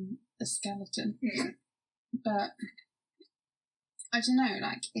just being a skeleton. But I don't know,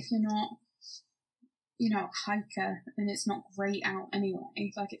 like, if you're not, a hiker and it's not great out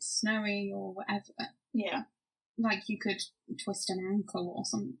anyway, like it's snowy or whatever. Yeah. Like, you could twist an ankle or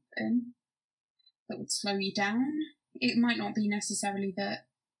something that would slow you down. It might not be necessarily that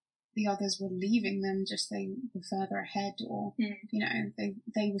the others were leaving them, just they were further ahead, or,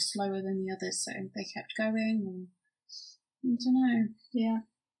 they were slower than the others, so they kept going, or, I don't know. Yeah.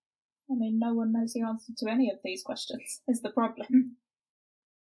 I mean, no one knows the answer to any of these questions, is the problem.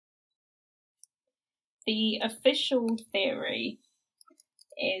 The official theory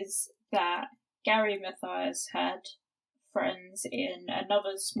is that Gary Mathias had friends in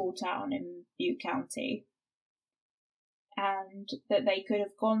another small town in Butte County, and that they could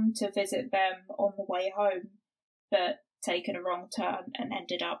have gone to visit them on the way home, but taken a wrong turn and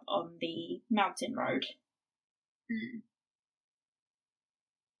ended up on the mountain road.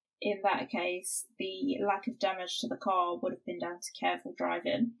 In that case, the lack of damage to the car would have been down to careful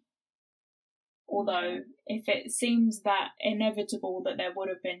driving. Although, if it seems that inevitable that there would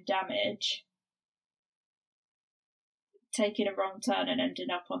have been damage, taking a wrong turn and ending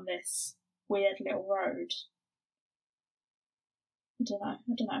up on this weird little road, I don't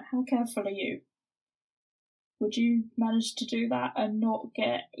know. How careful are you? Would you manage to do that and not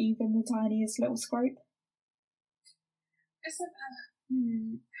get even the tiniest little scrape?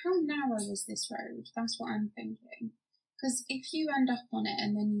 How narrow is this road? That's what I'm thinking. Because if you end up on it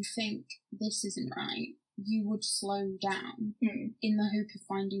and then you think this isn't right, you would slow down in the hope of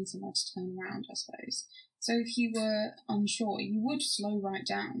finding somewhere to turn around, I suppose. So if you were unsure, you would slow right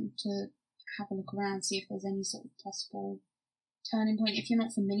down to have a look around, see if there's any sort of possible turning point. If you're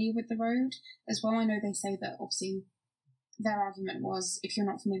not familiar with the road as well, I know they say that obviously their argument was if you're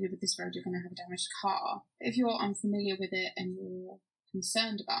not familiar with this road, you're going to have a damaged car. But if you're unfamiliar with it and you're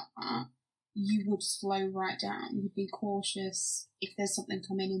concerned about that, you would slow right down. You'd be cautious if there's something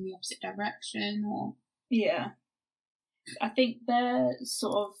coming in the opposite direction, or... Yeah. I think their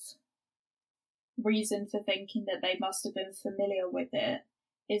sort of reason for thinking that they must have been familiar with it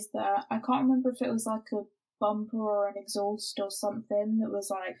is that I can't remember if it was like a bumper or an exhaust or something that was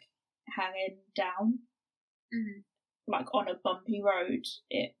like hanging down. Like on a bumpy road,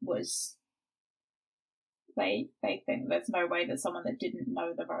 it was... They think there's no way that someone that didn't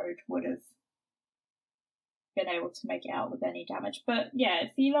know the road would have been able to make it out with any damage. But yeah,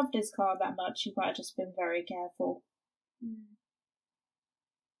 if he loved his car that much, he might have just been very careful.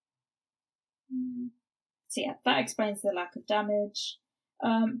 So yeah, that explains the lack of damage.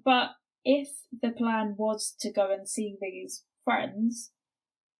 But if the plan was to go and see these friends,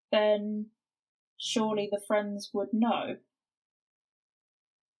 then surely the friends would know.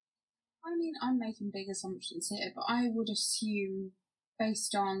 I mean, I'm making big assumptions here, but I would assume,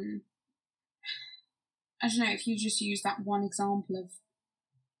 based on, I don't know, if you just use that one example of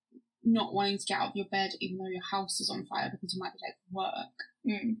not wanting to get out of your bed even though your house is on fire because you might be late for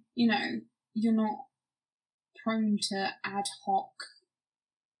work, you're not prone to ad hoc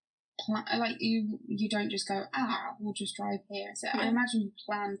like you don't just go, we'll just drive here. So I imagine you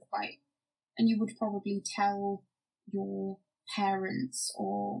plan quite, and you would probably tell your parents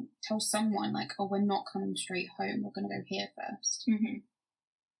or tell someone like, we're not coming straight home, we're going to go here first.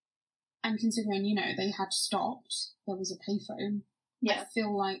 And considering, they had stopped, there was a payphone, I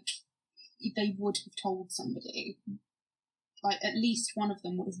feel like they would have told somebody. Like, at least one of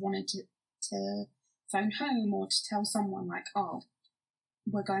them would have wanted to phone home or to tell someone, like,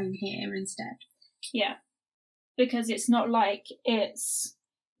 we're going here instead. Yeah. Because it's not like it's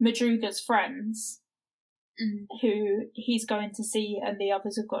Madruga's friends who he's going to see and the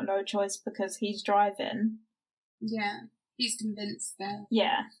others have got no choice because he's driving. Yeah. He's convinced that.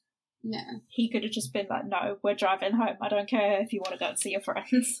 Yeah. Yeah. He could have just been like, no, we're driving home. I don't care if you want to go and see your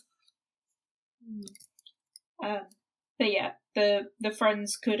friends. But yeah, the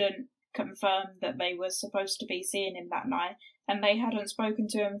friends couldn't confirm that they were supposed to be seeing him that night, and they hadn't spoken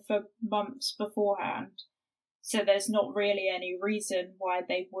to him for months beforehand. So there's not really any reason why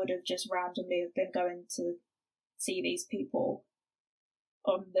they would have just randomly have been going to see these people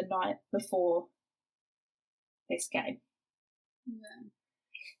on the night before this game. Yeah.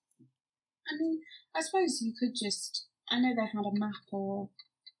 I mean, I suppose you could just... I know they had a map or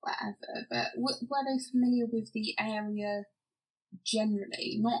whatever, but were they familiar with the area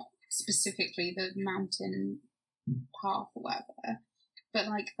generally? Not specifically the mountain path or whatever, but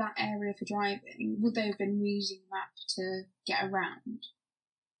like that area for driving. Would they have been using the map to get around?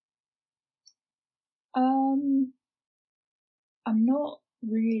 I'm not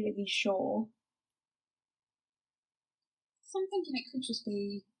really sure. So I'm thinking it could just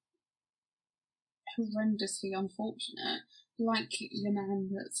be horrendously unfortunate, like the man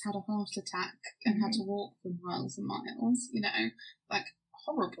that's had a heart attack and had to walk for miles and miles, you know, like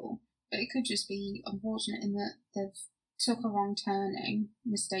horrible. But it could just be unfortunate in that they've took a wrong turning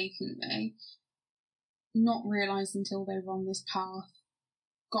mistakenly, not realised until they were on this path,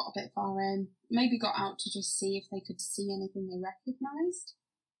 got a bit far in, maybe got out to just see if they could see anything they recognised.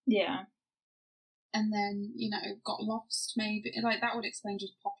 Yeah. And then, you know, got lost maybe. Like, that would explain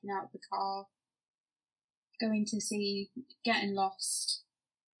just popping out of the car, going to see, getting lost,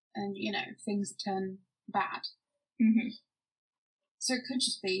 and, you know, things turn bad. Mm-hmm. So it could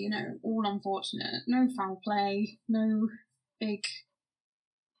just be, you know, all unfortunate, no foul play, no big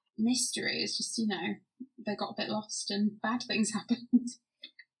mystery. It's just, you know, they got a bit lost and bad things happened.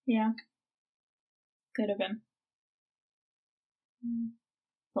 Yeah. Could have been.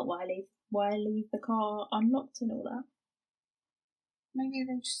 But why leave the car unlocked and all that? Maybe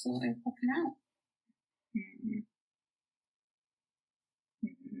they just thought they were popping out.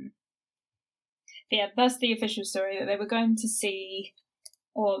 Yeah, that's the official story, that they were going to see,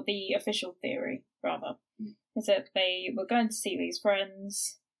 or the official theory, rather, is that they were going to see these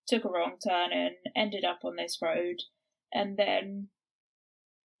friends, took a wrong turn and ended up on this road, and then,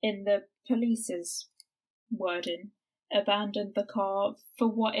 in the police's wording, abandoned the car for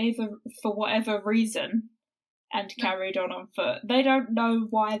whatever reason and carried on foot. They don't know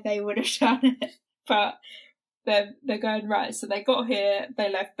why they would have done it, but they're going, right, so they got here,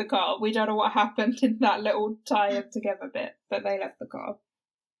 they left the car. We don't know what happened in that little tie together bit, but they left the car.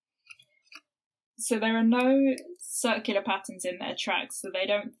 So there are no circular patterns in their tracks, so they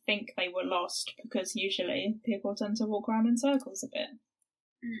don't think they were lost, because usually people tend to walk around in circles a bit.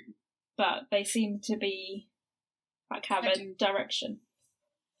 But they seem to be, like, have a direction.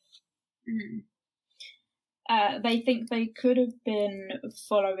 They think they could have been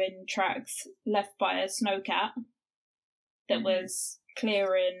following tracks left by a snowcat that was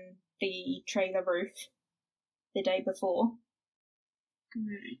clearing the trailer roof the day before.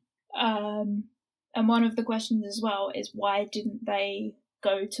 And one of the questions as well is, why didn't they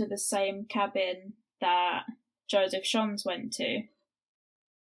go to the same cabin that Joseph Shons went to?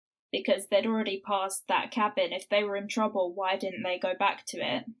 Because they'd already passed that cabin. If they were in trouble, why didn't they go back to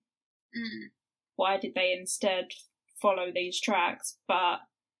it? Why did they instead follow these tracks? But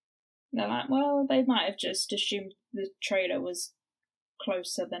they're like, well, they might have just assumed the trailer was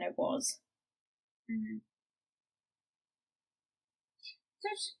closer than it was.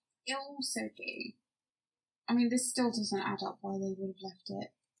 Could it also be... I mean, this still doesn't add up why they would have left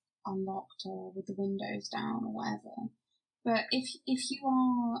it unlocked or with the windows down or whatever. But if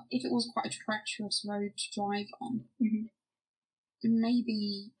it was quite a treacherous road to drive on,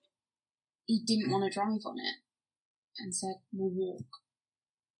 maybe he didn't want to drive on it and said, we'll walk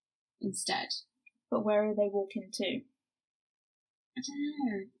instead. But where are they walking to? I don't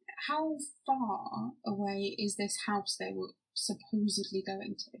know. How far away is this house they were supposedly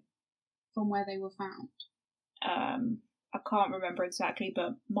going to from where they were found? I can't remember exactly,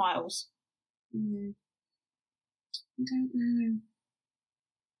 but miles. I don't know.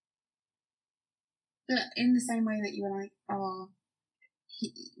 But in the same way that you were like,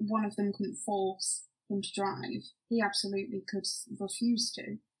 one of them couldn't force him to drive, he absolutely could refuse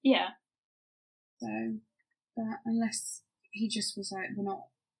to. Yeah. So, but unless he just was like,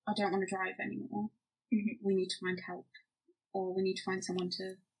 I don't want to drive anymore. We need to find help. Or we need to find someone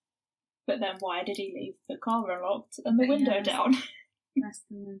to... But then why did he leave the car unlocked and the window down? That's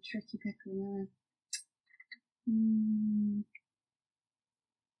the tricky pickle there. I don't know.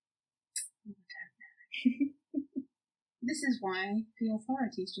 This is why the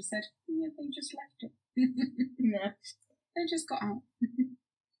authorities just said, yeah, they just left it. Yeah. They just got out.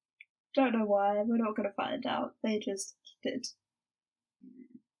 Don't know why, we're not going to find out. They just did.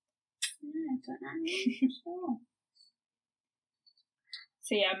 Yeah, I don't know. Sure.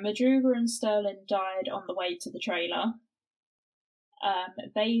 So yeah, Madruga and Sterling died on the way to the trailer.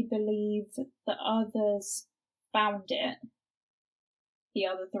 They believe the others found it. The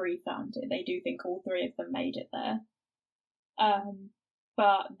other three found it. They do think all three of them made it there.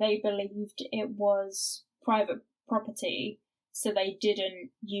 But they believed it was private property, so they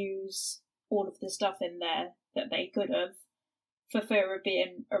didn't use all of the stuff in there that they could have, for fear of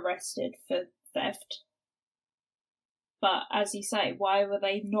being arrested for theft. But as you say, why were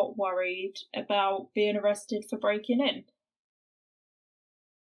they not worried about being arrested for breaking in?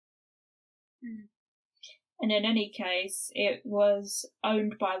 And in any case, it was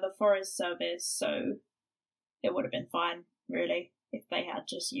owned by the Forest Service, so it would have been fine, really, if they had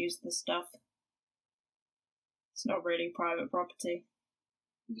just used the stuff. It's not really private property.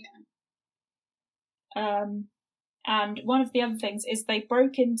 Yeah. And one of the other things is they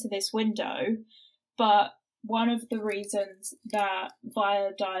broke into this window, but one of the reasons that Via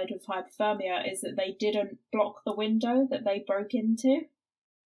died of hypothermia is that they didn't block the window that they broke into.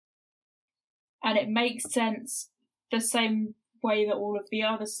 And it makes sense the same way that all of the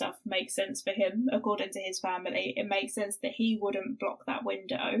other stuff makes sense for him, according to his family. It makes sense that he wouldn't block that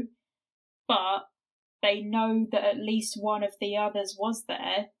window, but they know that at least one of the others was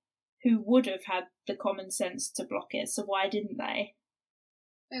there who would have had the common sense to block it, so why didn't they?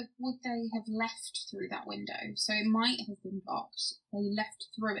 Would they have left through that window? So it might have been blocked. They left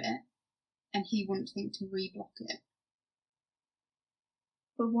through it, and he wouldn't think to re-block it.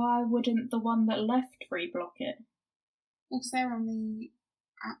 But why wouldn't the one that left re-block it? Well, because they're on the...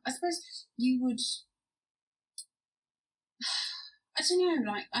 I suppose you would... I don't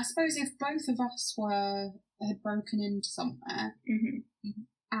know, I suppose if both of us had broken into somewhere,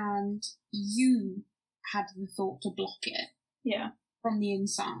 and you had the thought to block it, yeah, from the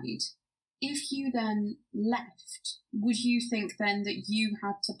inside, if you then left, would you think then that you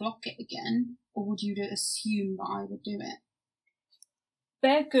had to block it again, or would you assume that I would do it?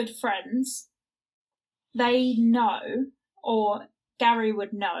 They're good friends. They know, or Gary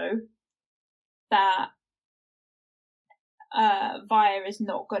would know, that Via is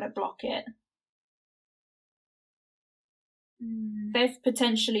not going to block it. They've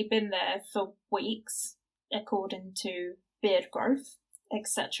potentially been there for weeks, according to beard growth,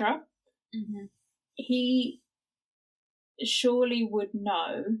 etc. He surely would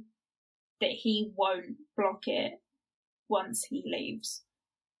know that he won't block it once he leaves.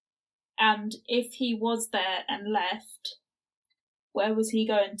 And if he was there and left, where was he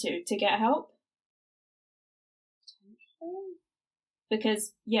going to get help?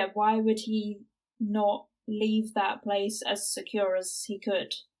 Because, yeah, why would he not leave that place as secure as he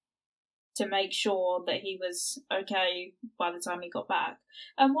could to make sure that he was okay by the time he got back?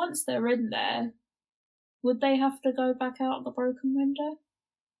 And once they're in there, would they have to go back out the broken window?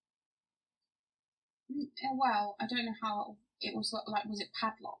 Well, I don't know how it was, was it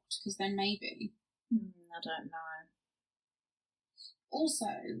padlocked? Because then maybe. I don't know. Also,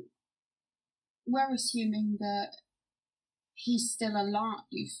 we're assuming that he's still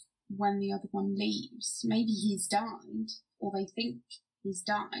alive when the other one leaves. Maybe he's died, or they think he's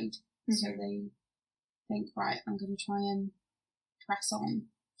died, so they think, right, I'm going to try and press on,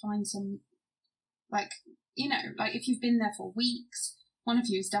 find some, if you've been there for weeks, one of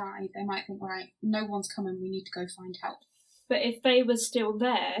you has died, they might think, right, no one's coming, we need to go find help. But if they were still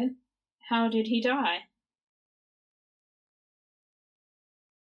there, how did he die?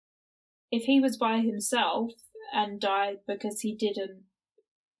 If he was by himself and died because he didn't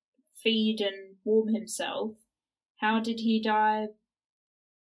feed and warm himself, how did he die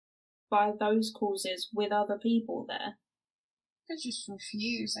by those causes with other people there? They just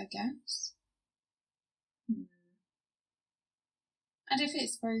refuse, I guess. And if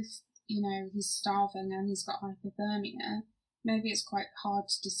it's both, he's starving and he's got hypothermia, maybe it's quite hard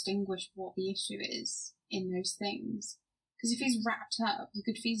to distinguish what the issue is in those things. Because if he's wrapped up, you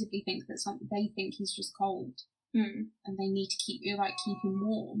could feasibly think that they think he's just cold, and they need to keep him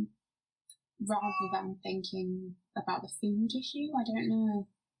warm, rather than thinking about the food issue. I don't know.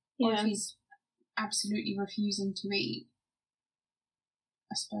 Yeah. Or if he's absolutely refusing to eat,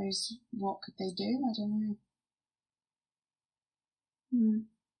 I suppose, what could they do? I don't know.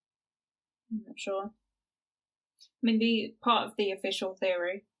 I'm not sure. I mean, the part of the official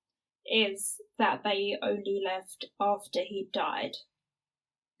theory is that they only left after he died.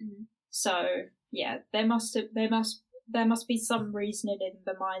 So yeah, there must be some reasoning in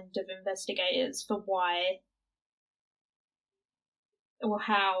the mind of investigators for why or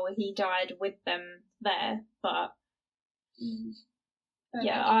how he died with them there, but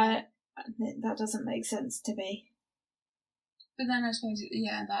that doesn't make sense to me. But then I suppose,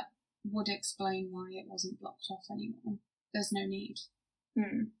 yeah, that would explain why it wasn't blocked off anymore. There's no need.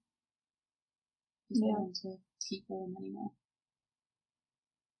 Hmm. There's no Yeah. one to keep warm anymore.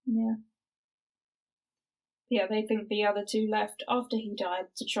 Yeah. Yeah, they think the other two left after he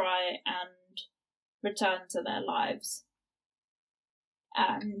died to try and return to their lives.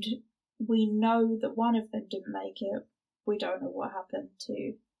 And we know that one of them didn't make it. We don't know what happened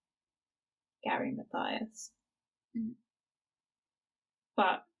to Gary Mathias. Mm.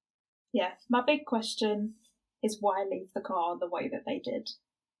 But, yeah, my big question is why leave the car the way that they did?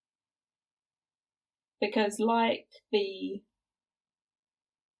 Because like the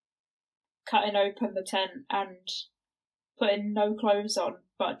cutting open the tent and putting no clothes on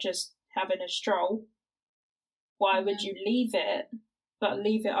but just having a stroll, why would you leave it but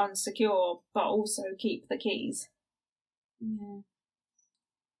leave it unsecure but also keep the keys? Yeah.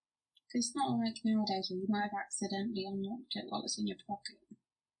 It's not like nowadays where you might have accidentally unlocked it while it's in your pocket.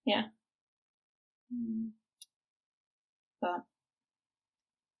 Yeah. Mm. But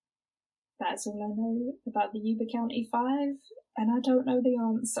that's all I know about the Yuba County 5, and I don't know the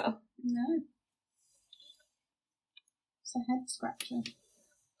answer. No. It's a head scratcher.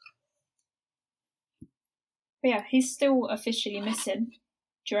 But yeah, he's still officially missing.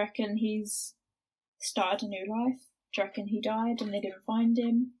 Do you reckon he's started a new life? Do you reckon he died and they didn't find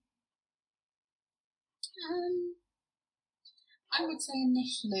him? I would say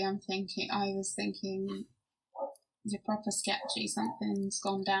initially I was thinking you're proper sketchy, something's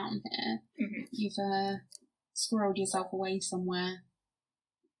gone down here. Mm-hmm. You've squirreled yourself away somewhere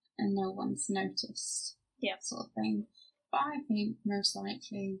and no one's noticed. Yeah. Sort of thing. But I think most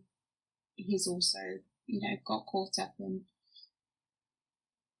likely he's also, got caught up in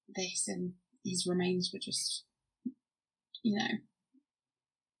this and his remains were just,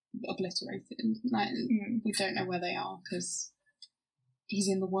 obliterated. Like, we don't know where they are because he's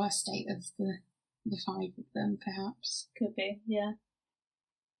in the worst state of the 5 of them, perhaps. Could be, yeah.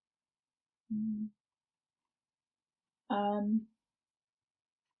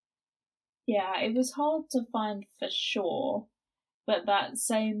 Yeah, it was hard to find for sure, but that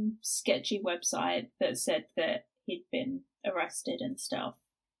same sketchy website that said that he'd been arrested and stuff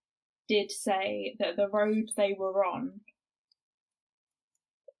did say that the road they were on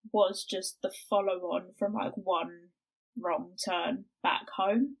was just the follow-on from like one wrong turn back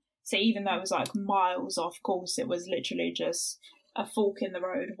home. So even though it was like miles off course, it was literally just a fork in the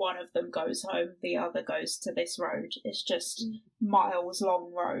road. One of them goes home, the other goes to this road. It's just miles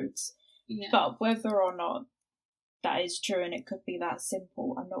long roads. Yeah. But whether or not that is true and it could be that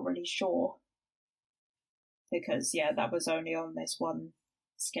simple, I'm not really sure. Because, yeah, that was only on this one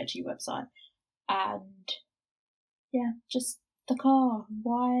sketchy website. And, yeah, just the car.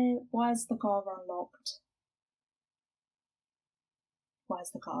 Why is the car unlocked? Why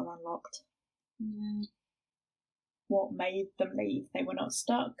is the car unlocked? Yeah. What made them leave? They were not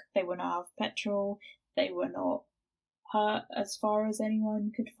stuck. They were not out of petrol. They were not hurt as far as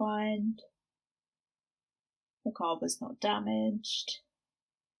anyone could find. The car was not damaged.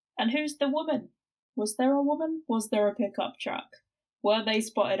 And who's the woman? Was there a woman? Was there a pickup truck? Were they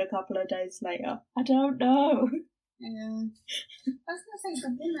spotted a couple of days later? I don't know. Yeah. I was going to say,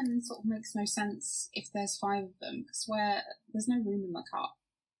 the woman sort of makes no sense if there's 5 of them, because there's no room in the car.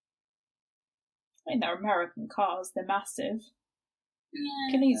 I mean, they're American cars, they're massive.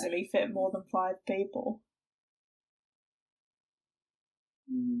 Yeah. Can easily fit more than 5 people.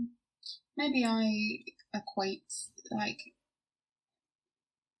 Maybe I equate, like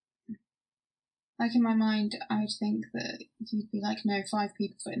in my mind, I would think that you'd be like, no, 5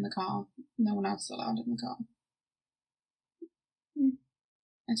 people fit in the car, no one else allowed in the car.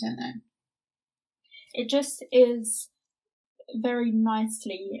 I don't know. It just is very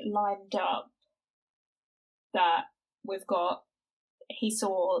nicely lined up that we've got, he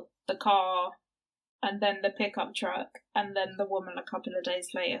saw the car and then the pickup truck and then the woman a couple of days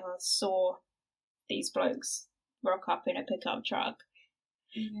later saw these blokes rock up in a pickup truck.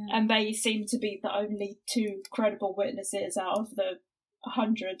 Yeah. And they seem to be the only 2 credible witnesses out of the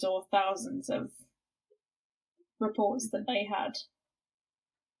hundreds or thousands of reports that they had.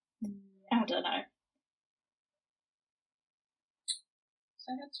 I don't know.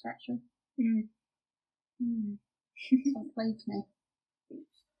 So head scratcher. So plagued me.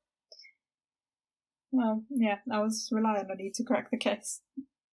 Well, yeah, I was relying on you to crack the case.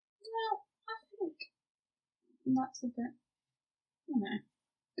 Well, I think that's a bit,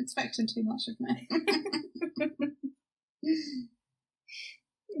 expecting too much of me.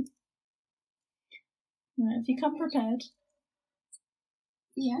 Have you come prepared?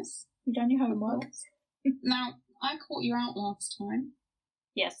 Yes. You done your homework? Now, I caught you out last time.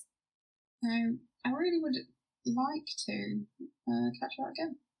 Yes. So I really would like to catch you out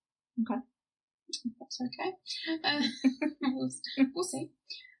again. Okay. If that's okay. We'll see.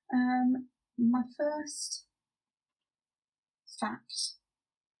 My first fact.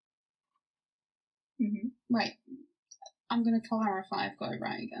 Mm-hmm. Wait, I'm going to clarify I've got it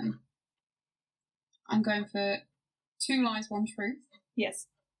right again. I'm going for 2 lies, 1 truth. Yes.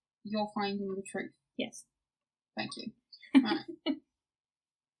 You're finding the truth. Yes. Thank you. Right.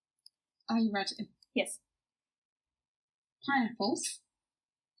 Are you ready? Yes. Pineapples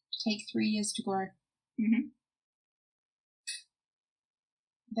take 3 years to grow. Mm-hmm.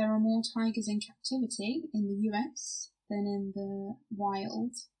 There are more tigers in captivity in the US than in the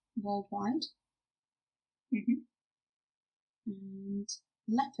wild worldwide. Mm-hmm. And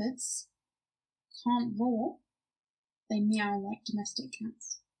leopards can't roar. They meow like domestic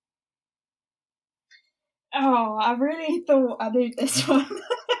cats. Oh, I really thought I knew this one.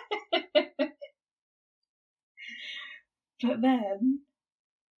 But then,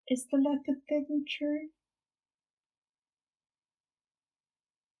 is the leopard thing true?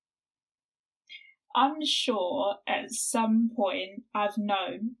 I'm sure at some point I've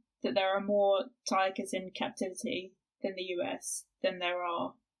known that there are more tigers in captivity in the US than there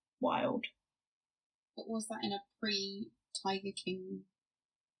are wild. But was that in a pre-Tiger King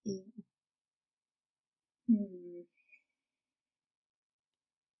era?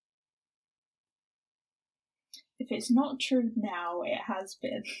 If it's not true now, it has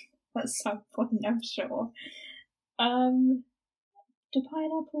been at some point, I'm sure. Do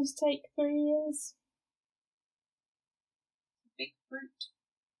pineapples take 3 years? Big fruit.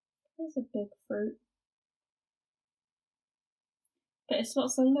 It's a big fruit. But it's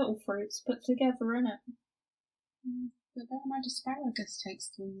lots of little fruits put together, innit? But Vegemite asparagus takes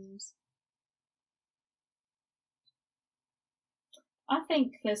 3 years. I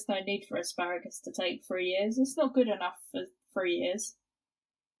think there's no need for asparagus to take 3 years. It's not good enough for 3 years.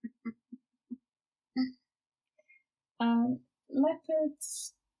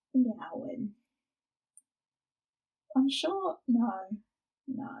 Leopards meowing. I'm sure. No.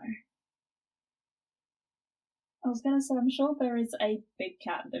 I was going to say, I'm sure there is a big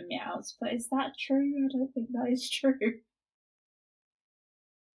cat that meows, but is that true? I don't think that is true.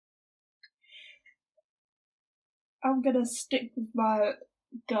 I'm going to stick with my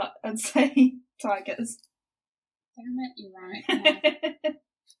gut and say tigers. Damn it, you're right. Yeah.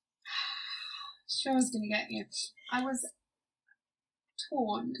 Sure, I was going to get you. I was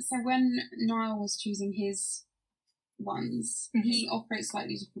torn. So when Niall was choosing his ones, he operates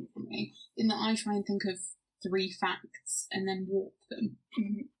slightly different from me in that I try and think of 3 facts and then warp them.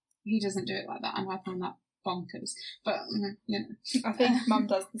 Mm-hmm. He doesn't do it like that, and I find that bonkers. But, you know. I think Mum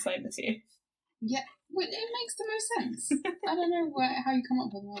does the same as you. Yeah, well, it makes the most sense. I don't know how you come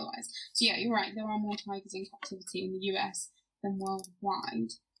up with it otherwise. So yeah, you're right, there are more tigers in captivity in the US than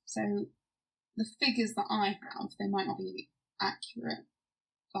worldwide. So the figures that I have, they might not be accurate,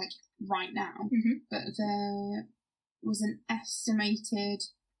 like, right now, but there was an estimated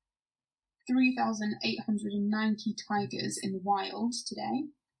 3,890 tigers in the wild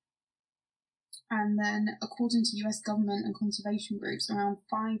today. And then, according to US government and conservation groups, around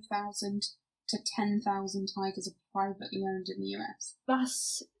 5,000 to 10,000 tigers are privately owned in the US.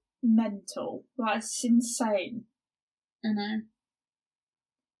 That's mental. That's insane. I know.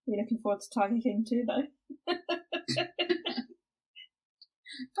 You're looking forward to Tiger King too, though.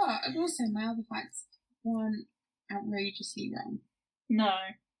 But I will say my other facts weren't outrageously wrong.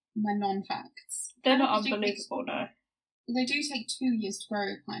 No. My non-facts. They're not unbelievable, no. They do take 2 years to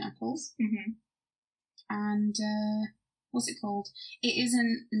grow pineapples. Mm-hmm. And, what's it called? It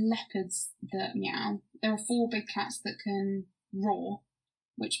isn't leopards that meow. There are 4 big cats that can roar,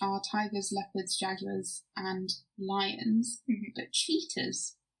 which are tigers, leopards, jaguars, and lions. Mm-hmm. But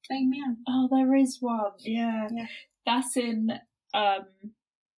cheetahs, they meow. Oh, there is one. Yeah. That's in, I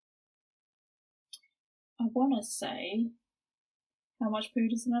want to say, How Much Poo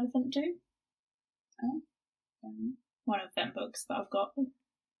Does an Elephant Do? Oh. One of them books that I've got.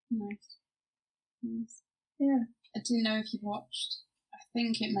 Nice. Yeah. I didn't know if you watched. I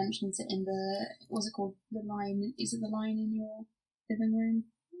think it mentions it in the, what's it called? The Lion. Is it The Lion in Your Living Room?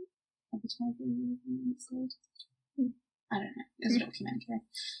 Or the Tiger in Your Living Room, it's called? I don't know. It's a documentary.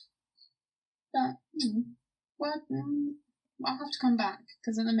 But, well, I'll have to come back,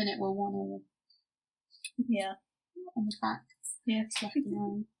 because at the minute we're 1-1. Yeah. On the facts. Yeah. It's left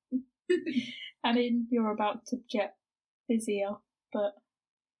behind. I mean, you're about to get busier, but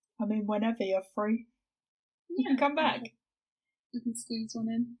I mean, whenever you're free, you can come back. You can squeeze one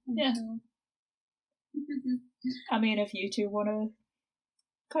in. Yeah. I mean, if you two want to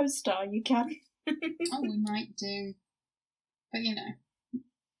co-star, you can. Oh, we might do. But, you know,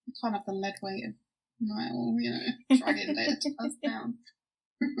 I can't have the lead weight of Niall, you know, dragging us down.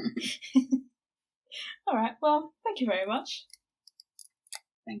 All right, well, thank you very much.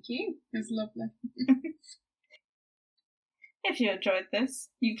 Thank you. It was lovely. If you enjoyed this,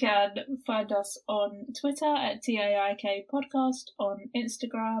 you can find us on Twitter at TAIK Podcast, on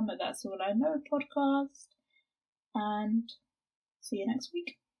Instagram at That's All I Know Podcast, and see you next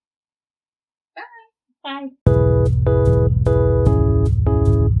week. Bye. Bye.